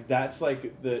 Yep. Like that's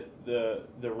like the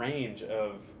range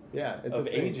of Yeah. It's of a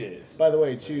thing. ages. By the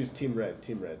way, choose Team Red.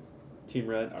 Team Red. Team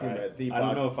Red. All Team right. Red, the I don't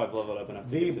pod- know if I've leveled up enough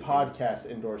to The get to podcast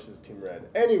endorses Team Red.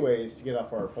 Anyways, to get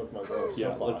off our Pokemon Go Team. Yeah,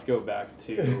 soapbox. let's go back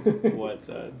to what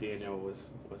Daniel was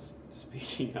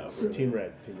speaking of. earlier. Team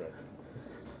Red. Team Red.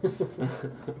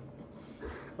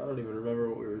 I don't even remember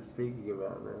what we were speaking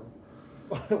about now.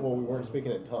 Well, we weren't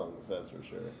speaking in tongues, that's for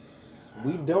sure.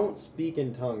 We don't speak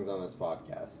in tongues on this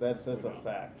podcast. That's a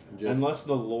fact. Just- Unless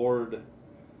the Lord,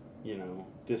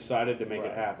 decided to make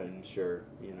Right. it happen. Sure.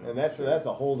 And that's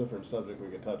a whole different subject we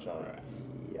could touch on. Right.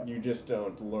 Yep. You just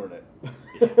don't learn it.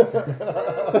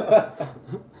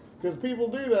 Because people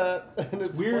do that. And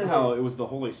It's weird funny. how it was the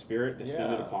Holy Spirit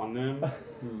descended Yeah. upon them,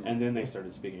 and then they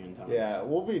started speaking in tongues. Yeah,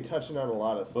 we'll be touching on a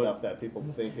lot of But- stuff that people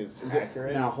think is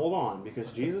accurate. Now hold on,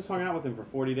 because Jesus hung out with them for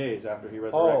 40 days after he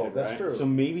resurrected. that's right? true. So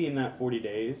maybe in that 40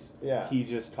 days, Yeah. he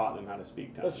just taught them how to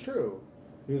speak tongues. That's true.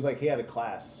 He was like, he had a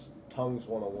class, Tongues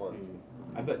 101.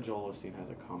 I bet Joel Osteen has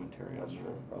a commentary That's on true,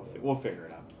 that. probably. We'll figure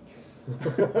it out.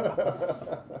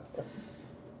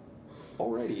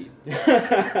 Alrighty.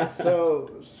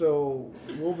 So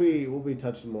we'll be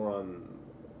touching more on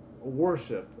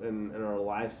worship and our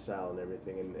lifestyle and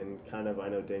everything, and kind of, I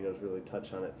know Daniel's really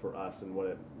touched on it for us and what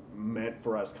it meant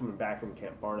for us coming back from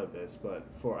Camp Barnabas, but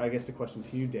I guess the question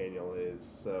to you, Daniel, is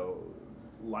so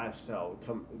lifestyle,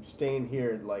 staying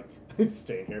here,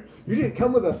 staying here. You didn't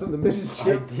come with us on the mission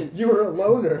trip. didn't. You were a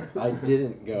loner. I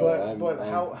didn't go. But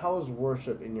how is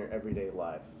worship in your everyday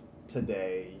life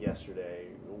today, yesterday?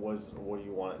 What do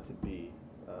you want it to be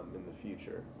in the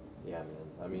future? Yeah, man.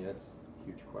 I mean, that's a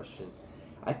huge question.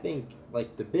 I think,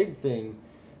 the big thing,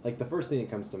 the first thing that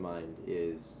comes to mind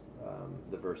is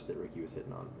the verse that Ricky was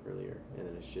hitting on earlier. And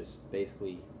then it's just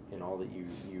basically in all that you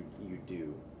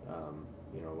do,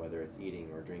 whether it's eating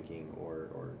or drinking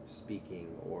or speaking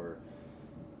or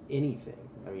anything.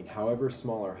 I mean, however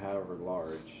small or however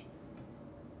large,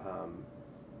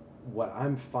 what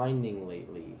I'm finding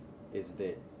lately is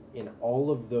that in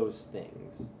all of those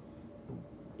things,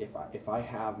 if I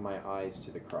have my eyes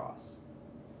to the cross,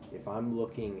 if I'm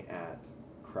looking at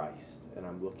Christ and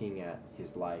I'm looking at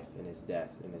his life and his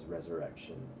death and his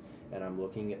resurrection, and I'm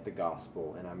looking at the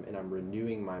gospel and I'm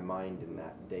renewing my mind in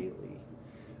that daily,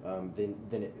 then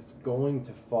it's going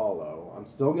to follow. I'm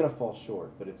still going to fall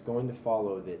short, but it's going to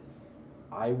follow that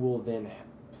I will then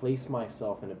place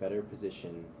myself in a better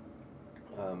position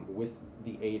with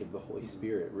the aid of the Holy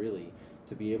Spirit, really,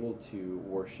 to be able to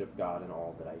worship God in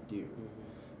all that I do.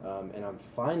 And I'm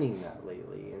finding that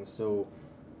lately, and so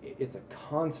it's a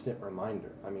constant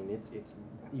reminder. I mean, it's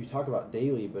you talk about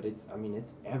daily, but it's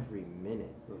every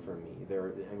minute for me.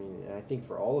 And I think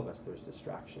for all of us, there's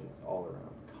distractions all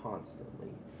around constantly,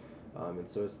 and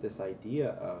so it's this idea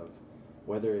of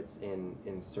whether it's in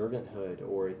servanthood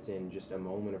or it's in just a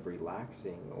moment of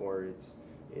relaxing or it's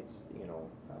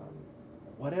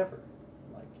whatever.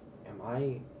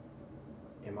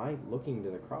 Am I looking to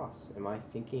the cross? Am I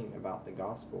thinking about the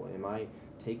gospel? Am I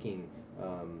taking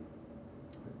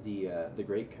the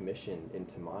Great Commission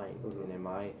into mind? Mm-hmm. And am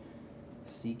I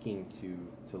seeking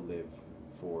to live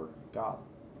for God?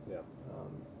 Yeah.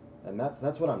 And that's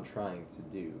what I'm trying to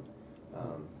do,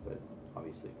 but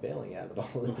obviously failing at it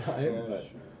all the time. Yeah, but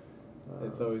sure.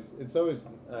 It's always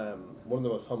one of the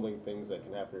most humbling things that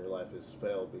can happen in your life is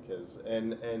fail, because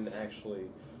and actually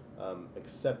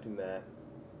accepting that,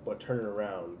 but turning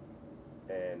around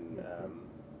and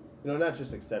not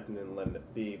just accepting it and letting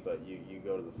it be, but you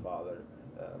go to the Father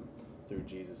through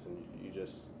Jesus, and you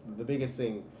just, the biggest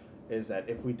thing is that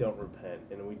if we don't repent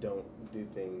and we don't do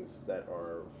things that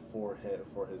are for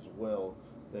His will,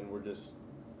 then we're just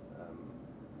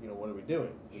what are we doing?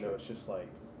 Sure. It's just like,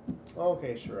 oh,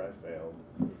 okay, sure, I failed.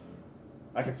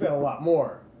 I can fail a lot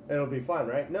more and it'll be fine,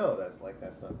 right? No, that's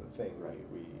not the thing. Right.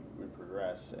 We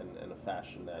progress in a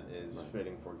fashion that is Right.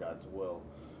 fitting for God's will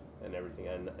and everything.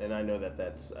 And I know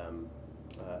that's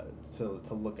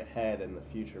to look ahead in the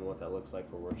future and what that looks like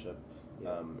for worship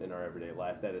in our everyday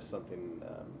life. That is something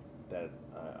that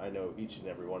I know each and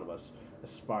every one of us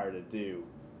aspire to do,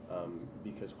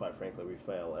 because quite frankly we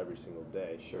fail every single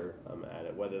day. Sure. At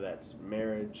it, whether that's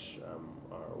marriage,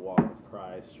 our walk with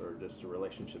Christ, or just the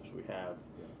relationships we have,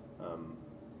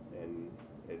 and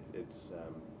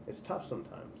it's tough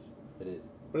sometimes. it is.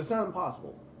 But it's not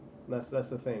impossible. And that's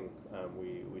the thing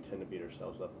we tend to beat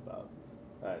ourselves up about.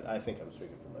 I think I'm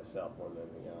speaking for myself more than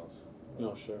anything else.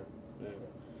 No, sure. Yeah.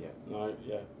 Yeah. No,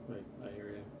 right. I hear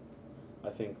you. I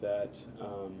think that,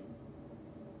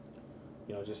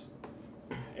 just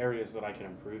areas that I can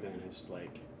improve in is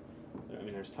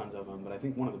there's tons of them, but I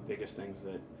think one of the biggest things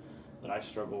that I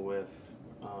struggle with,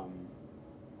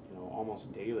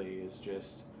 almost daily is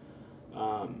just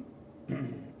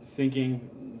thinking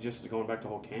just going back to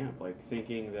whole camp, like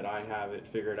thinking that I have it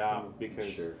figured out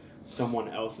because Sure. someone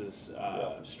else's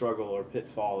struggle or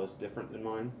pitfall is different than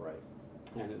mine. Right.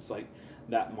 And it's like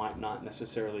that might not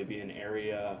necessarily be an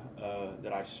area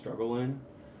that I struggle in,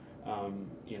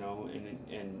 you know,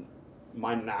 and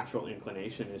my natural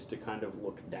inclination is to kind of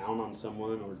look down on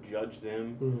someone or judge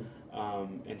them,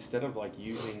 instead of like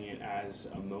using it as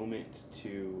a moment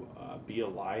to be a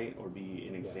light or be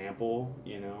an example,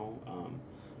 you know.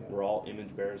 We're all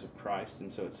image bearers of Christ,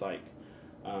 and so it's like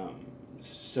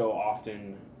so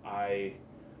often I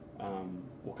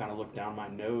will kind of look down my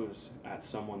nose at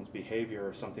someone's behavior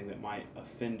or something that might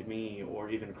offend me or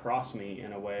even cross me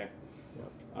in a way,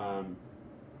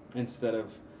 instead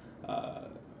of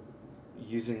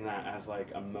using that as like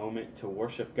a moment to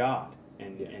worship God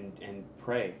and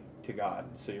pray to God.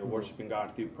 So you're worshiping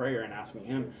God through prayer and asking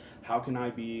Him, how can I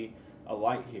be a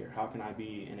light here? How can I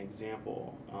be an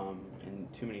example?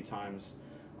 And too many times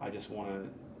I just want to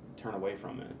turn away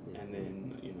from it and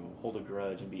then, you know, hold a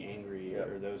grudge and be angry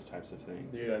or those types of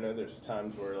things. Dude, I know there's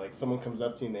times where like someone comes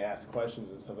up to you and they ask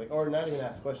questions and stuff like, or not even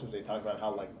ask questions, they talk about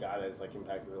how like God has like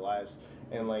impacted their lives.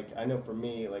 And like I know for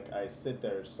me, like I sit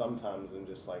there sometimes and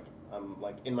just like I'm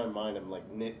like in my mind I'm like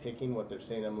nitpicking what they're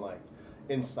saying. I'm like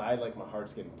inside like my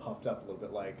heart's getting puffed up a little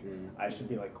bit. Like I should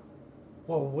be like,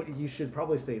 well, what you should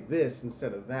probably say this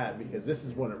instead of that because this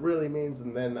is what it really means.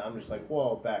 And then I'm just like,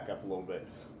 whoa, back up a little bit.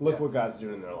 Look what God's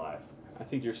doing in their life. I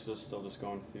think you're still just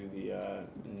going through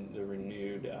the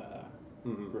renewed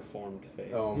reformed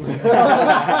phase. Oh my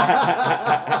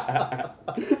God.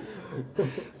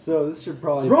 So this should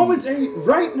probably Romans 8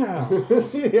 right now.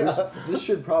 This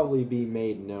should probably be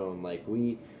made known. Like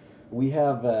we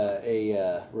have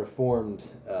a reformed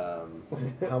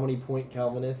how many point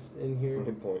Calvinist in here?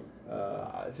 Good point.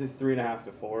 It's a 3.5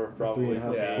 to 4 probably.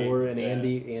 3.5 Yeah. to 4. And Yeah.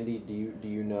 Andy, do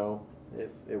you know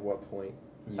at what point?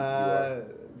 You are?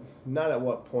 Not at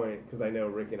what point, because I know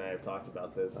Ricky and I have talked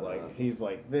about this. Like he's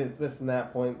like this and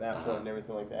that point, and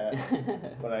everything like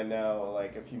that. But I know,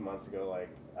 like a few months ago, like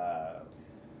I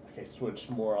switched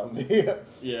more on the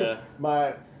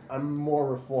I'm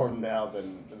more reformed now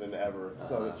than ever.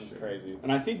 So this is crazy.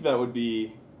 And I think that would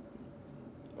be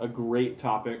a great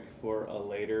topic for a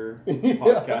later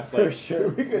podcast, for like sure.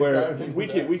 where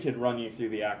we could run you through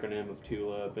the acronym of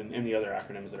TULIP and the other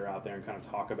acronyms that are out there and kind of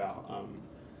talk about.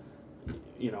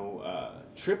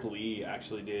 Trip Lee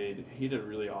actually did a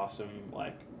really awesome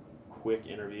like quick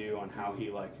interview on how he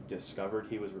like discovered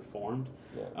he was reformed,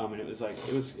 and it was like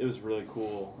it was really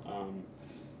cool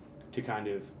to kind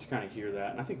of hear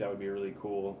that, and I think that would be a really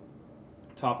cool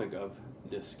topic of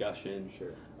discussion.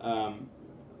 Sure.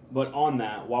 But on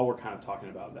that, while we're kind of talking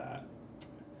about that,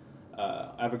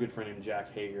 I have a good friend named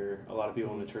Jack Hager. A lot of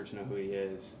people in the church know who he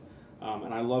is.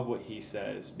 And I love what he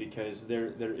says because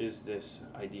there is this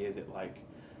idea that like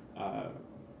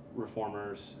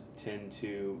reformers tend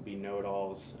to be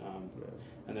know-it-alls,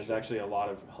 and there's actually a lot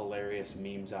of hilarious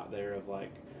memes out there of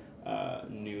like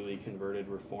newly converted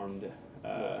reformed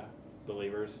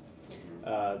believers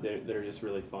that are just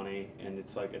really funny, and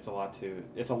it's like it's a lot to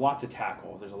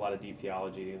tackle. There's a lot of deep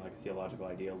theology, like theological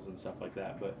ideals and stuff like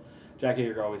that. But Jack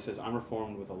Hager always says, "I'm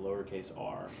reformed with a lowercase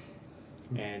r."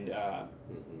 And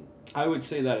I would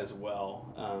say that as well.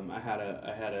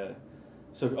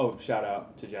 Shout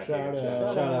out to Jack Hager.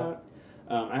 Shout out.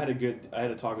 I had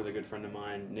a talk with a good friend of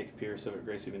mine, Nick Pierce over at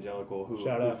Grace Evangelical.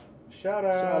 Shout out.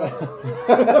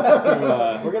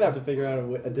 We're gonna have to figure out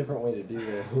a different way to do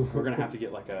this. We're gonna have to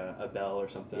get like a bell or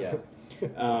something. Yeah.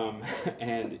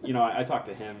 And I talked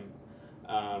to him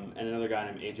and another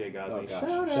guy named AJ Ghazi. Oh,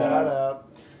 gosh. Shout out.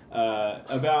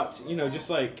 About just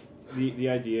like the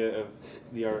idea of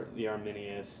the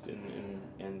Arminianist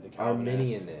and the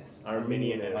Calvinist.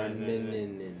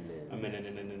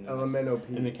 LMNOP.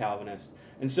 And the Calvinist.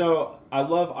 And so I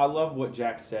love what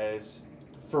Jack says.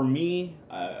 For me,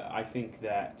 I think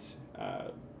that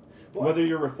whether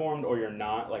you're reformed or you're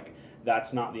not, like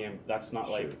that's not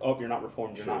like, oh, if you're not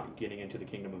reformed, you're not getting into the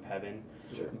kingdom of heaven.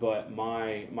 Sure. But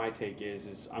my take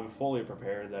is I'm fully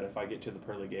prepared that if I get to the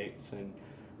pearly gates and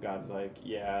God's like,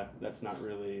 yeah, that's not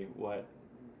really what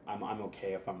I'm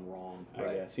okay if I'm wrong,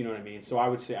 I guess. You know what I mean? So I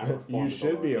would say I'm reformed. You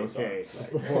should be okay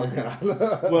before God.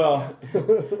 Well,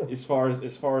 as far as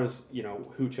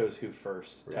who chose who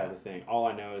first type of thing. All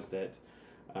I know is that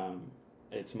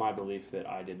it's my belief that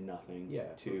I did nothing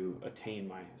to attain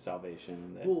my salvation,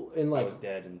 and that I was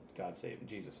dead and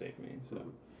Jesus saved me. So.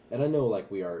 And I know, like,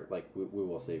 we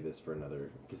will save this for another,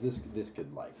 because this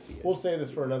could, like, be We'll save this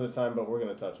for another time, but we're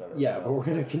going to touch on it. Yeah, but we're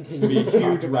going to continue It's to a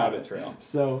huge talk about rabbit it. trail.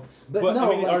 So, But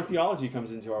no, I mean, like, our theology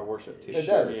comes into our worship, too. It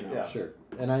does, Sure.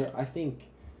 And I think,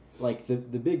 like the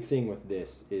big thing with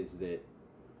this is that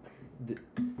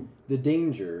the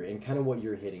danger and kind of what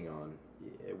you're hitting on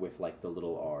with like the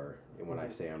little r, and when I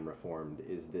say I'm reformed,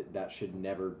 is that should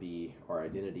never be our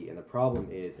identity. And the problem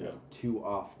is too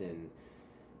often,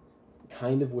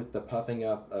 kind of with the puffing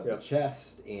up of the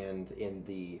chest and in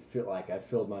the feel like I've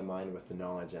filled my mind with the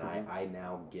knowledge and I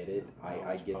now get it.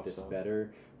 I get this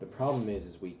better. The problem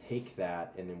is we take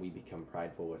that and then we become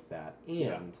prideful with that.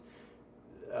 And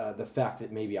the fact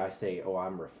that maybe I say, oh,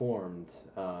 I'm reformed,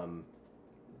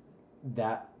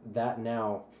 that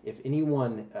now, if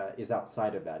anyone is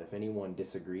outside of that, if anyone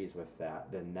disagrees with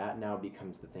that, then that now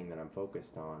becomes the thing that I'm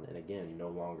focused on. And again, no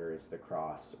longer is the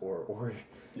cross or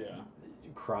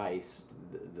Christ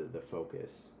the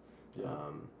focus.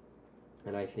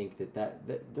 And I think that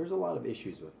there's a lot of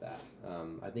issues with that.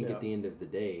 I think at the end of the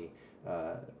day,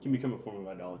 it can become a form of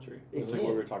idolatry. It's like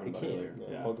what we were talking about earlier.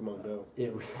 Yeah. Pokemon Go.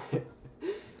 It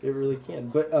really can.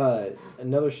 But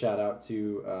another shout out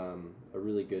to a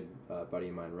really good buddy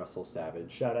of mine, Russell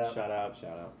Savage. Shout out.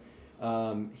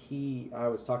 I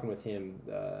was talking with him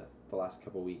the last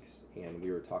couple weeks, and we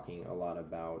were talking a lot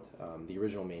about the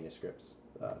original manuscripts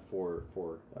for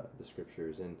the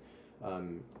scriptures, and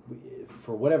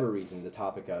for whatever reason, the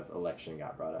topic of election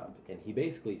got brought up, and he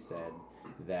basically said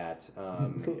that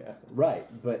right,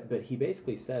 but he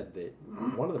basically said that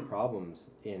one of the problems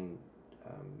in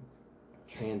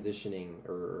transitioning,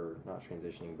 or not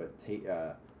transitioning, but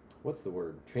what's the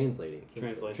word? Translating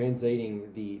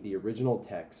the original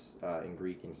texts in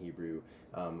Greek and Hebrew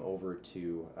over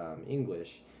to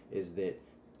English is that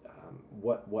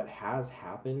what has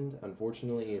happened,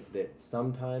 unfortunately, is that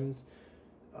sometimes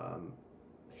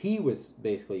he was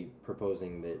basically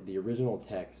proposing that the original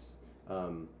texts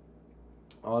on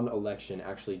election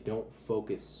actually don't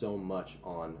focus so much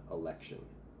on election.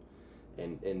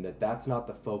 And that's not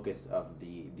the focus of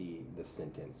the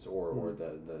sentence or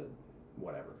the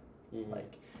whatever.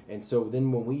 Like, and so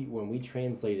then when we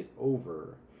translate it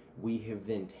over, we have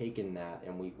then taken that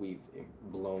and we've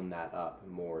blown that up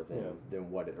more than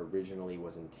what it originally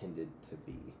was intended to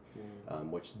be,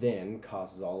 which then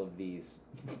causes all of these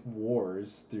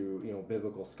wars through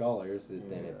biblical scholars. That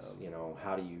then it's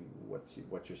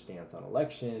what's your stance on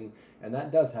election, and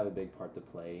that does have a big part to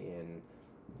play in.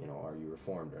 Are you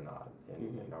reformed or not?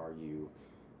 And are you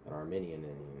an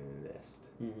Arminianist,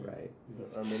 right?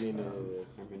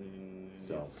 Arminianist.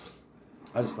 So,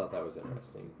 I just thought that was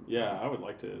interesting. Yeah, I would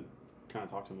like to kind of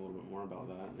talk to him a little bit more about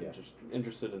that. And just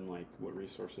interested in like what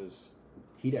resources.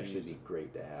 He'd actually be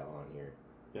great to have on here.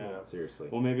 Yeah. Seriously.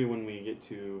 Well, maybe when we get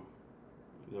to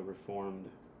the reformed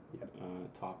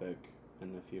topic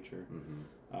in the future,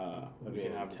 we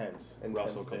can have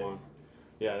Russell come on.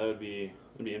 Yeah, that'd be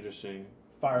interesting.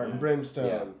 Fire and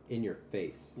brimstone. In your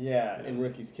face. Yeah, in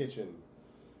Ricky's kitchen.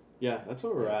 Yeah, that's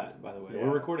where we're at, by the way. Yeah.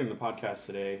 We're recording the podcast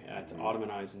today at Autumn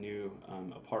and I's new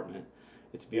apartment.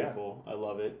 It's beautiful. I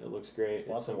love it. It looks great.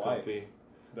 Lots it's so of white. comfy.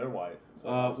 They're white.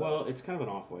 Well, it's kind of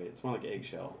an off-white. It's more like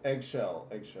eggshell. Eggshell.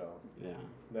 Yeah.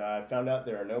 I found out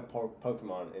there are no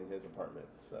Pokemon in his apartment,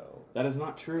 so... That is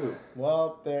not true.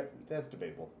 Well, that's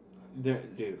debatable.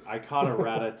 Dude, I caught a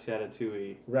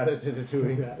Ratatouille.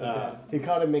 Ratatouille. He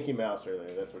caught a Mickey Mouse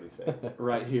earlier, that's what he said.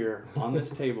 Right here on this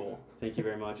table. Thank you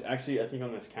very much. Actually, I think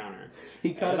on this counter.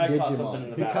 He caught and a I Digimon. caught something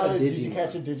in the back. Did you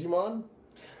catch a Digimon?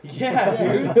 Yeah,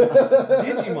 dude.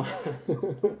 Digimon.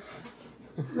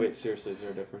 Wait, seriously, is there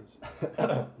a difference?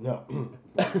 No.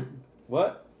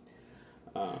 What?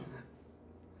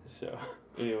 So,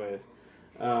 anyways.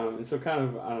 And so kind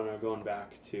of, I don't know, going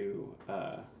back to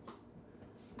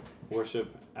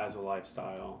worship as a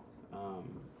lifestyle.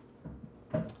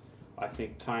 I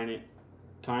think tying it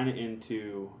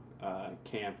into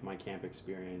my camp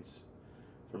experience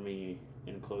for me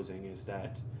in closing is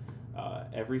that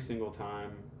every single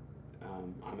time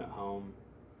I'm at home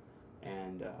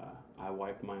and I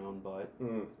wipe my own butt,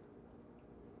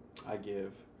 I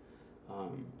give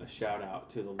a shout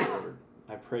out to the Lord.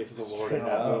 I praise the Lord in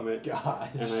that moment. Gosh.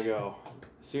 And I go,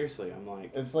 seriously, I'm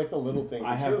like... It's like the little things.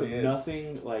 I have really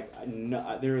nothing,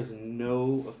 there is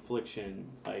no affliction,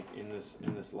 like, in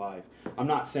this life. I'm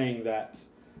not saying that,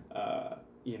 the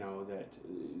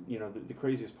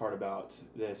craziest part about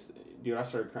this, dude, I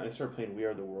started playing We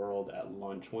Are the World at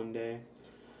lunch one day.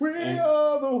 We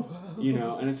are the world.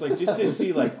 And it's like, just to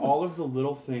see, like, all of the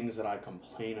little things that I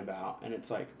complain about, and it's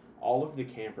like, all of the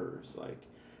campers, like,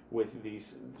 with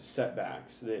these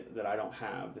setbacks that I don't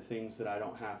have, the things that I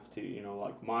don't have to,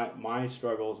 like my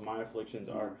struggles, my afflictions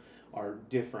are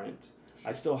different.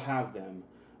 I still have them,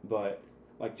 but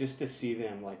like just to see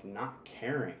them like not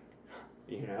caring,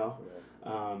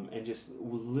 and just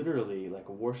literally like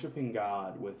worshiping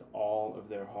God with all of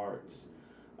their hearts.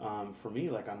 For me,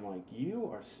 like I'm like, you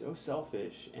are so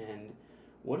selfish, and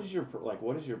what is your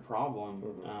problem?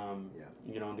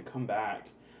 You know, and to come back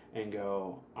and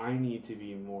go, I need to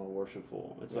be more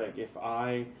worshipful. It's like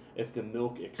if the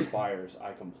milk expires,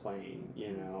 I complain.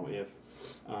 You know, if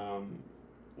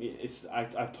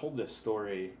I've told this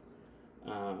story,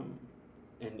 and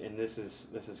this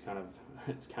is kind of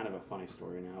it's kind of a funny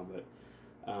story now, but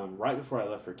right before I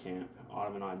left for camp,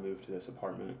 Autumn and I moved to this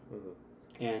apartment,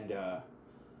 and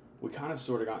we kind of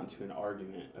sort of got into an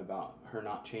argument about her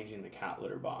not changing the cat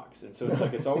litter box. And so it's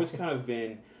like, it's always kind of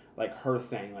been like her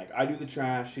thing. Like I do the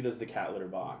trash, she does the cat litter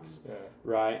box.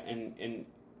 Right. And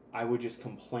I would just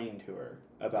complain to her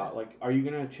about like, are you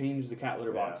going to change the cat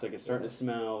litter box? Like it's starting to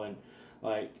smell, and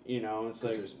like, you know, it's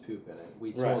like there's poop in it.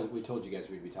 We told you guys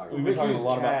we'd be talking We've been about talking a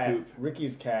lot about poop.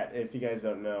 Ricky's cat, if you guys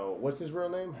don't know, what's his real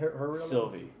name? Her real name?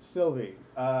 Sylvie. Sylvie.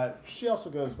 She also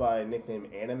goes by nickname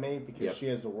Anime because she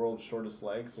has the world's shortest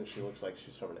legs and she looks like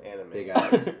she's from an anime. Big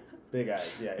eyes. Big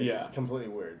eyes, yeah. It's completely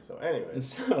weird. So anyway.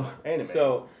 Anime.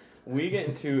 So we get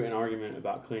into an argument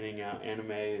about cleaning out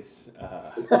Anime's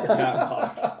cat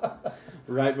box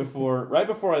right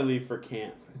before I leave for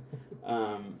camp.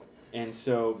 And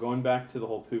so going back to the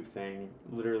whole poop thing,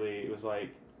 literally it was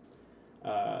like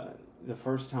the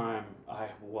first time I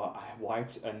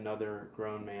wiped another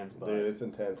grown man's butt. Dude, it's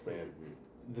intense, man.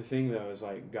 The thing though is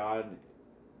like God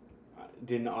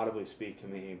didn't audibly speak to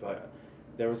me, but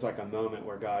there was like a moment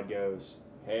where God goes,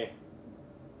 "Hey,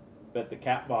 but the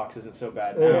cat box isn't so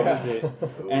bad now, is it?"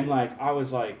 And like I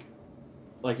was like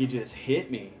it just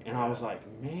hit me, and I was like,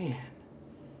 man,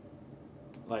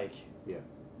 like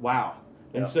wow.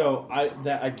 And so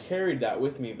I carried that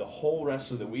with me the whole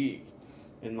rest of the week,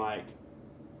 and like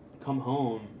come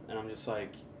home and I'm just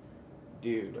like,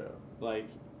 dude, like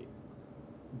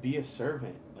be a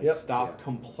servant. Like stop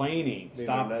complaining. These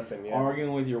stop nothing,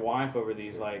 arguing with your wife over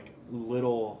these like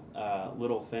little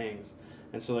things.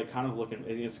 And so like kind of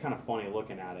it's kind of funny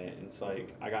looking at it. And it's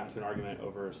like I got into an argument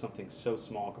over something so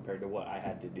small compared to what I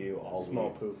had to do all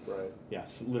small week. poop, right?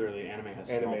 Yes, literally Anime has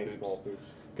Small poops.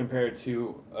 Compared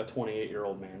to a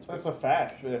 28-year-old man's poop. That's a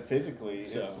fact. Physically,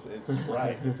 it's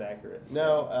right. It's accurate.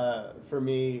 No, for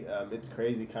me, it's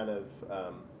crazy kind of,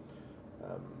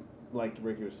 like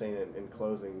Ricky was saying in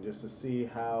closing, just to see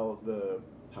how the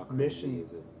mission...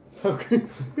 is it? Okay.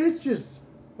 It's just,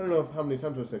 I don't know how many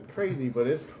times I've said crazy, but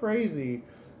it's crazy.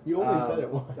 You only said it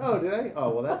once. Oh, did I?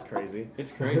 Oh, well, that's crazy.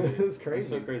 It's crazy. It's crazy. It's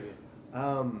so crazy.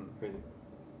 Crazy.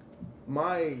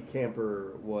 My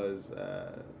camper was...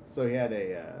 so he had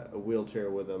a wheelchair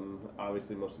with him.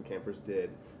 Obviously, most of the campers did.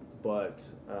 But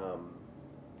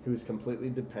he was completely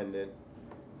dependent.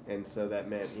 And so that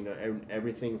meant, you know,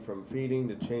 everything from feeding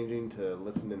to changing to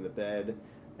lifting in the bed.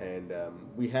 And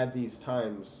we had these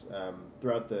times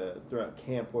throughout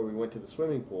camp where we went to the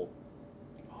swimming pool.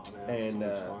 Oh, man, that was so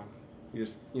much fun. You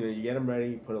just, you know, you get him ready,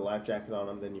 you put a life jacket on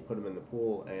him, then you put him in the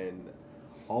pool. And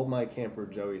all my camper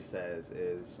Joey says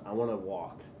is, I want to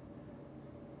walk.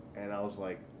 And I was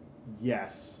like,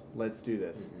 yes, let's do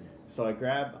this. So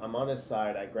I'm on his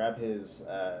side, I grab his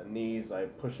knees, I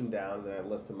push him down, and then I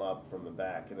lift him up from the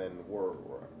back, and then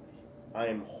I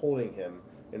am holding him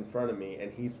in front of me,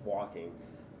 and he's walking.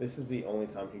 This is the only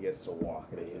time he gets to walk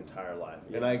in his entire life.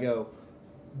 Yeah. And I go,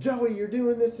 Joey, you're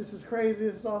doing this is crazy,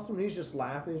 this is awesome. And he's just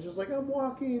laughing, he's just like, I'm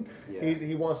walking. Yeah.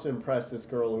 He wants to impress this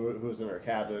girl who's in her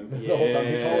cabin the whole time.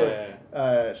 He called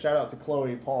her, shout out to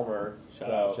Chloe Palmer.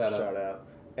 Shout out.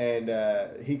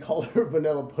 And he called her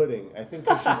Vanilla Pudding, I think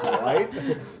because she's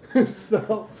white.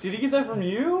 So did he get that from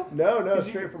you? No,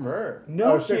 straight from her.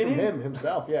 No, straight from him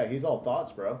himself. Yeah, he's all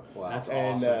thoughts, bro. Wow, that's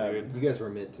awesome, dude. You guys were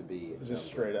meant to be. Just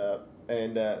straight up.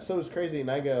 And so it was crazy.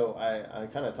 And I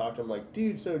kind of talked to him like,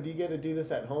 dude, so do you get to do this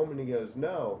at home? And he goes,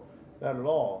 no, not at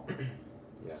all.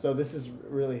 So this is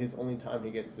really his only time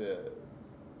he gets to,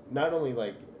 not only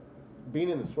like being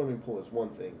in the swimming pool is one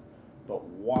thing, but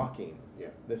walking.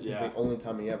 This is the only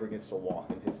time he ever gets to walk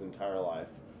in his entire life.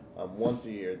 Once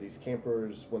a year, these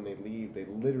campers, when they leave, they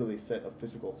literally set a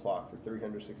physical clock for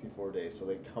 364 days. So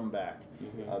they come back.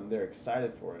 They're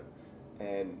excited for it.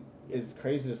 And it's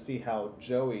crazy to see how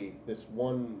Joey,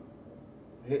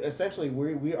 essentially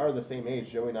we are the same age.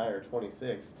 Joey and I are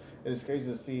 26. And it's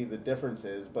crazy to see the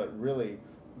differences, but really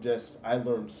just I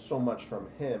learned so much from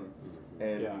him.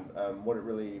 And what it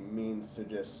really means to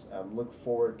just look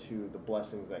forward to the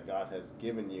blessings that God has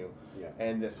given you.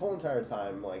 And this whole entire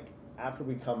time, like after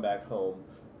we come back home,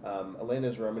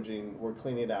 Elena's rummaging. We're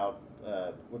cleaning out.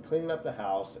 We're cleaning up the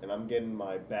house, and I'm getting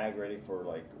my bag ready for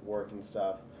like work and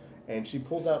stuff. And she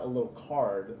pulls out a little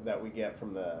card that we get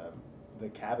from the the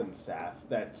cabin staff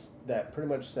that pretty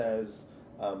much says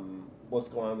what's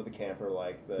going on with the camper,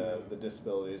 like the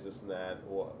disabilities, this and that,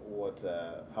 what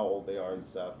how old they are and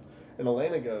stuff. And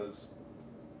Elena goes,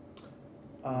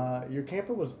 your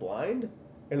camper was blind?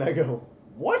 And I go,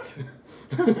 what?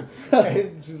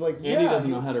 And she's like, yeah. Andy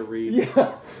doesn't know how to read.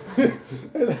 Yeah.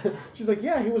 And she's like,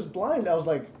 yeah, he was blind. I was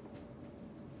like,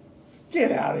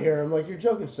 get out of here. I'm like, you're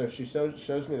joking. So she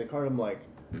shows me the card. I'm like,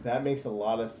 that makes a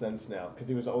lot of sense now. Because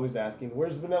he was always asking,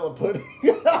 where's vanilla pudding?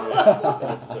 Yeah,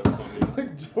 that's so funny.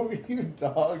 Like, Joey, you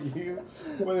dog, you.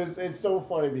 But it's so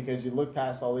funny because you look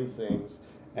past all these things.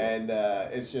 And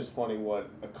it's just funny what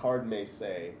a card may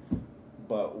say,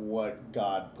 but what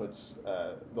God puts,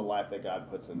 the life that God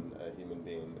puts in a human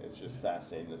being, it's just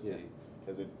fascinating to see.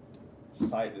 Because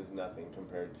sight is nothing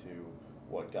compared to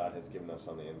what God has given us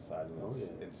on the inside,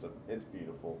 and it's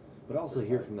beautiful. But also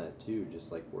hear from that too, just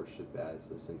like worship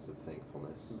as a sense of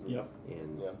thankfulness. Yep.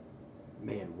 And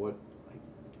man,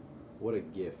 what a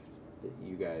gift that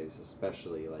you guys,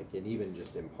 especially and even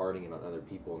just imparting it on other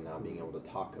people, now being able to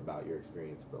talk about your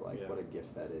experience. But what a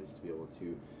gift that is to be able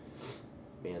to,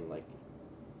 man,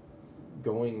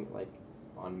 going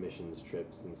on missions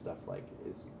trips and stuff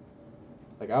is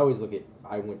I always look at,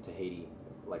 I went to Haiti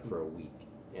for a week.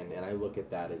 And I look at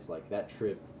that as that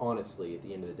trip, honestly, at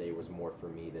the end of the day, was more for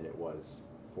me than it was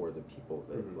for the people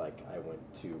that I went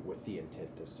to with the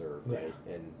intent to serve, right?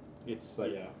 And it's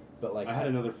but I had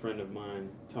another friend of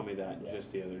mine tell me that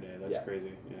just the other day. That's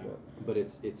crazy. Yeah. But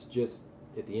it's just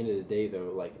at the end of the day,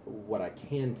 though, what I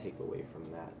can take away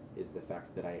from that is the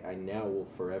fact that I now will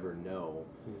forever know,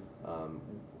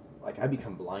 I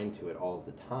become blind to it all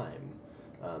the time.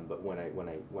 But when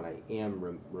I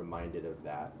am reminded of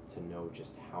that, to know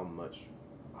just how much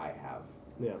I have,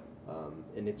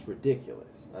 and it's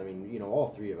ridiculous. I mean, all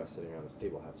three of us sitting around this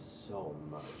table have so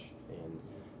much, and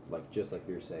just like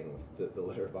we were saying with the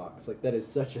litter box, that is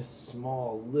such a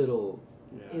small, little,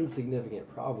 insignificant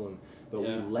problem, but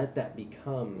we let that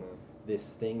become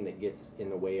this thing that gets in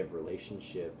the way of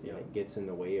relationship, and it gets in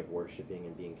the way of worshiping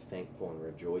and being thankful and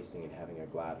rejoicing and having a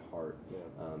glad heart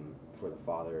for the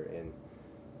Father. And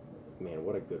man,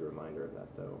 what a good reminder of that,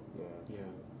 though.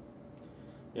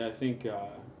 Yeah, I think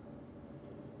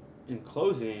in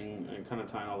closing and kind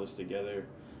of tying all this together,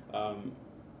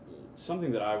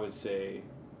 something that I would say,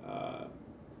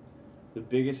 the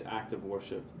biggest act of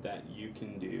worship that you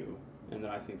can do, and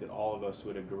that I think that all of us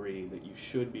would agree that you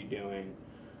should be doing,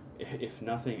 if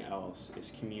nothing else,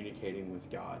 is communicating with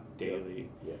God daily.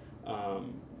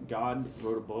 God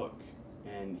wrote a book,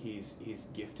 and he's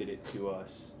gifted it to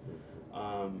us.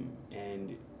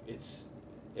 And it's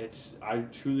I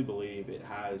truly believe it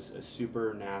has a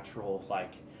supernatural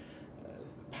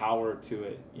power to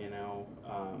it.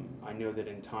 I know that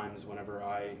in times whenever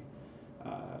I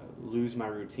lose my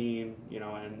routine,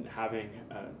 and having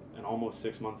an almost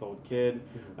 6-month-old kid,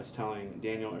 I was telling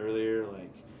Daniel earlier,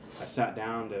 I sat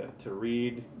down to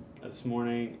read this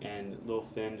morning, and little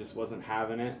Finn just wasn't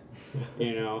having it,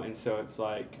 and so it's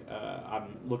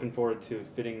I'm looking forward to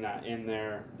fitting that in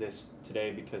there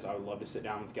today, because I would love to sit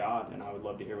down with God, and I would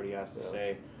love to hear what he has to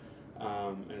say,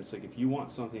 and it's if you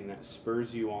want something that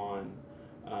spurs you on,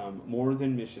 more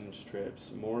than missions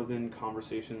trips, more than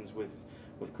conversations with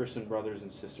Christian brothers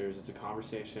and sisters, it's a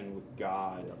conversation with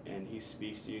God, and he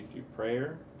speaks to you through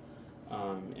prayer,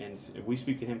 and we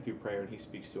speak to him through prayer, and he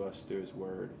speaks to us through his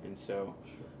word. And so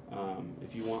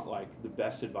if you want the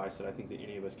best advice that I think that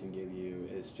any of us can give you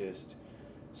is just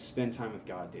spend time with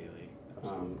God daily.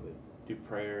 Absolutely. Through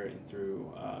prayer and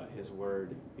through his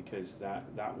word, because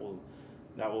that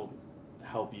will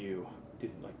help you to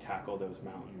tackle those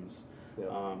mountains.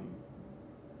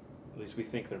 At least we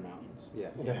think they're mountains.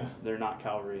 They're not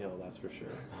Calvary Hill, that's for sure.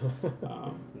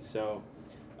 And so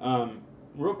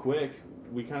real quick,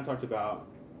 we kind of talked about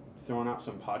throwing out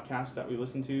some podcasts that we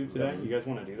listened to today. You guys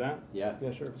want to do that? Yeah,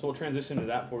 sure. So we'll transition to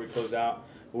that before we close out.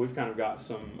 But we've kind of got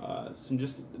some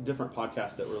just different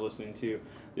podcasts that we're listening to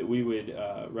that we would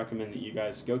recommend that you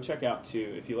guys go check out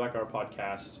too. If you like our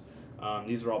podcast,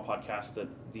 these are all podcasts that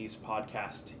these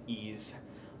podcastees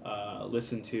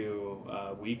listen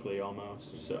to weekly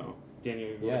almost. So Daniel,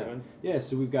 you want to go ahead?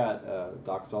 So we've got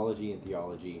Doxology and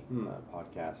Theology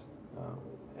podcast.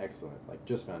 Excellent.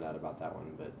 Just found out about that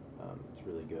one, but it's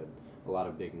really good. A lot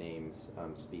of big names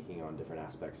speaking on different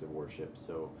aspects of worship.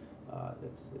 So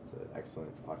it's an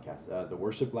excellent podcast. The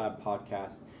Worship Lab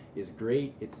podcast is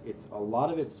great. It's a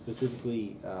lot of it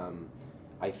specifically,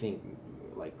 I think,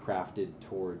 crafted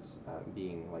towards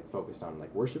being focused on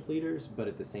worship leaders, but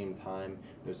at the same time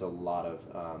there's a lot of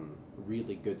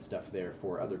really good stuff there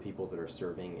for other people that are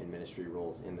serving in ministry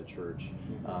roles in the church.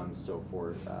 So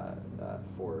for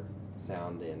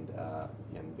sound and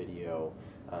video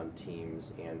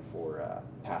teams, and for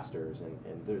pastors, and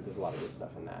there's a lot of good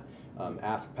stuff in that.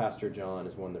 Ask Pastor John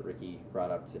is one that Ricky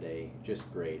brought up today.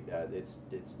 Just great. It's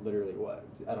literally what,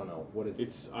 I don't know what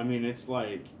it's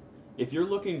like if you're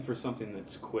looking for something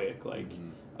that's quick, like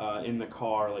in the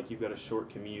car, like you've got a short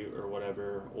commute or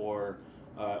whatever, or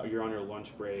you're on your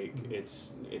lunch break.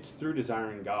 It's through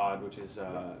Desiring God, which is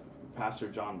Pastor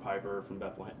John Piper from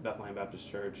Bethlehem Baptist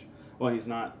Church. Well, he's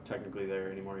not technically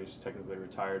there anymore. He's technically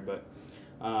retired, but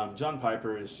John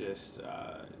Piper is just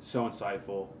so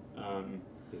insightful.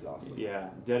 He's awesome. Yeah,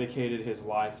 dedicated his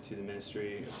life to the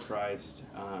ministry of Christ,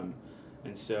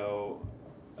 and so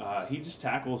he just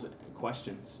tackles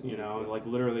questions. You know, like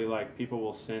literally, like people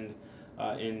will send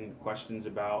in questions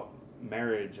about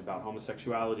marriage, about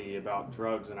homosexuality, about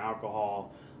drugs and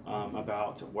alcohol,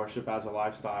 about worship as a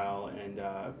lifestyle, and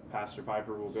Pastor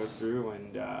Piper will go through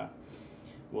and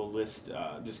will list,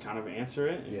 just kind of answer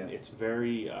it. And it's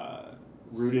very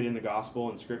rooted in the gospel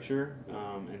and scripture,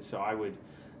 and so I would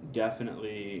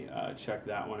definitely check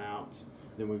that one out.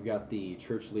 Then we've got the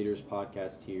Church Leaders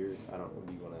podcast here. I don't know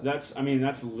if you want to.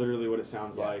 That's literally what it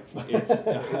sounds like. It's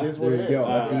It is what there it you go.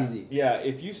 is. That's easy. Yeah,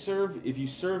 if you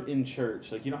serve in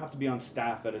church, like you don't have to be on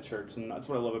staff at a church, and that's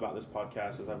what I love about this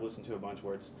podcast. Is I've listened to a bunch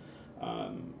where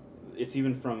it's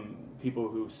even from people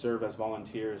who serve as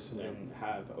volunteers and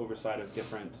have oversight of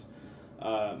different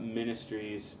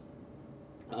ministries,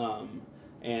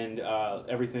 and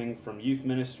everything from youth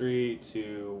ministry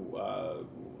to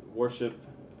worship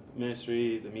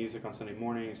ministry, the music on Sunday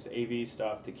mornings, to AV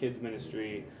stuff, to kids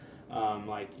ministry,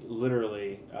 like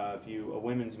literally, if you a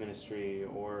women's ministry,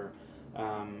 or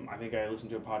I think I listened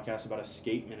to a podcast about a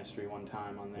skate ministry one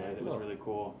time on there that was really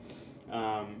cool.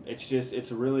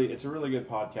 It's a really good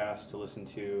podcast to listen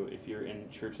to if you're in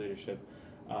church leadership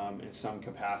in some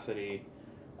capacity,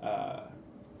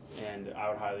 and I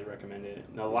would highly recommend it.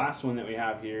 Now, the last one that we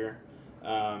have here,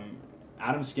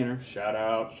 Adam Skinner, shout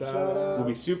out. We'll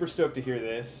be super stoked to hear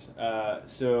this.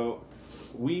 So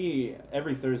we,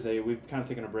 every Thursday, we've kind of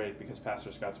taken a break because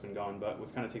Pastor Scott's been gone, but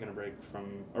we've kind of taken a break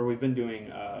we've been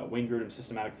doing Wayne Grudem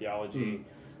Systematic Theology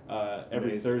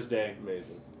every Thursday.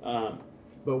 Amazing.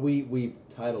 But we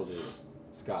titled it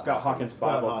Scott Hawkins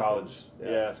Scott Bible Hawkins.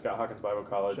 College. Yeah, Scott Hawkins Bible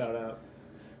College. Shout out.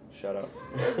 Shout out.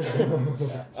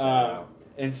 Shout out.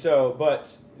 And so,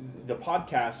 but the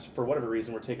podcast, for whatever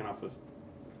reason, we're taking off of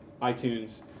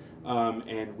iTunes,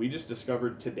 and we just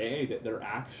discovered today that they're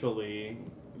actually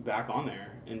back on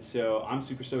there, and so I'm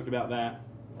super stoked about that.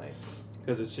 Nice.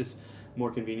 Because it's just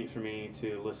more convenient for me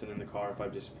to listen in the car if I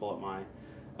just pull up my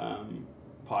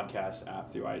podcast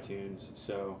app through iTunes.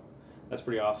 So that's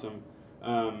pretty awesome.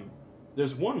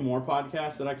 There's one more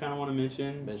podcast that I kind of want to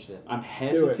mention. Mention it. I'm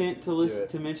hesitant to Do it.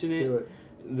 to mention it. Do it.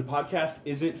 The podcast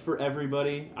isn't for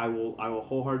everybody. I will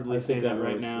wholeheartedly say that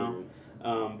right now.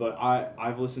 But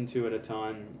I've listened to it a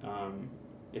ton.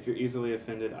 If you're easily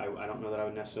offended, I don't know that I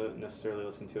would necessarily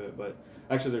listen to it. But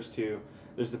actually, there's two.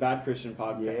 There's the Bad Christian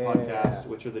podcast,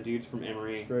 which are the dudes from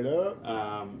Emory. Straight up.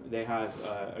 They have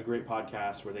a great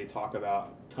podcast where they talk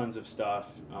about tons of stuff,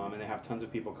 and they have tons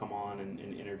of people come on and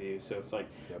interview. So it's like,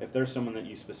 if there's someone that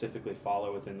you specifically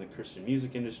follow within the Christian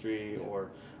music industry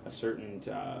or a certain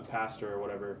pastor or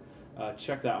whatever,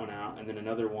 check that one out. And then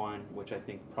another one, which I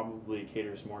think probably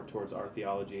caters more towards our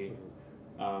theology,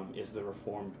 is the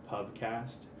Reformed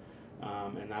Pubcast.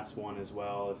 And that's one as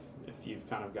well. If you've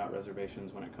kind of got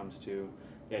reservations when it comes to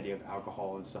the idea of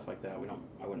alcohol and stuff like that,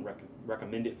 I wouldn't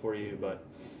recommend it for you. But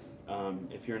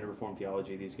if you're into Reformed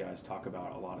theology, these guys talk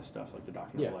about a lot of stuff like the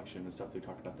doctrine of election and stuff. We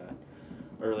talked about that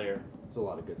earlier. There's a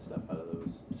lot of good stuff out of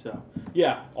those. So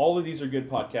yeah, all of these are good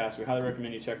podcasts. We highly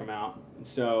recommend you check them out. And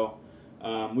so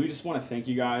we just want to thank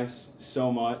you guys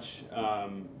so much,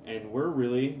 and we're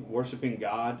really worshiping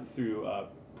God through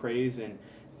praise and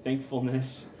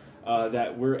thankfulness.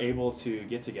 That we're able to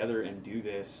get together and do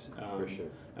this. For sure.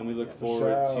 And we look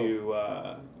forward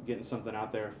to getting something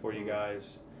out there for you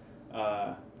guys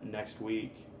next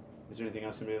week. Is there anything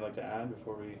else anybody would like to add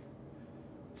before we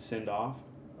send off?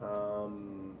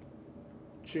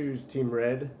 Choose Team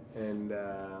Red, and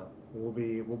we'll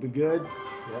be good.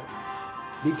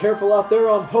 Be careful out there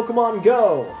on Pokemon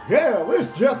Go. Yeah,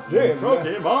 this just in.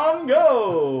 Pokemon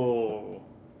Go!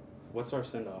 What's our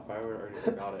send-off? I already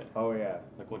forgot it. Oh yeah.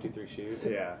 Like 1, 2, 3, shoot.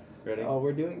 Yeah. Ready? Oh,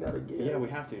 we're doing that again. Yeah, we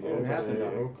have to, dude. We It's our have to.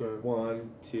 send-off. Okay.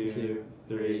 1, 2,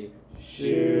 3,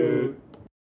 shoot.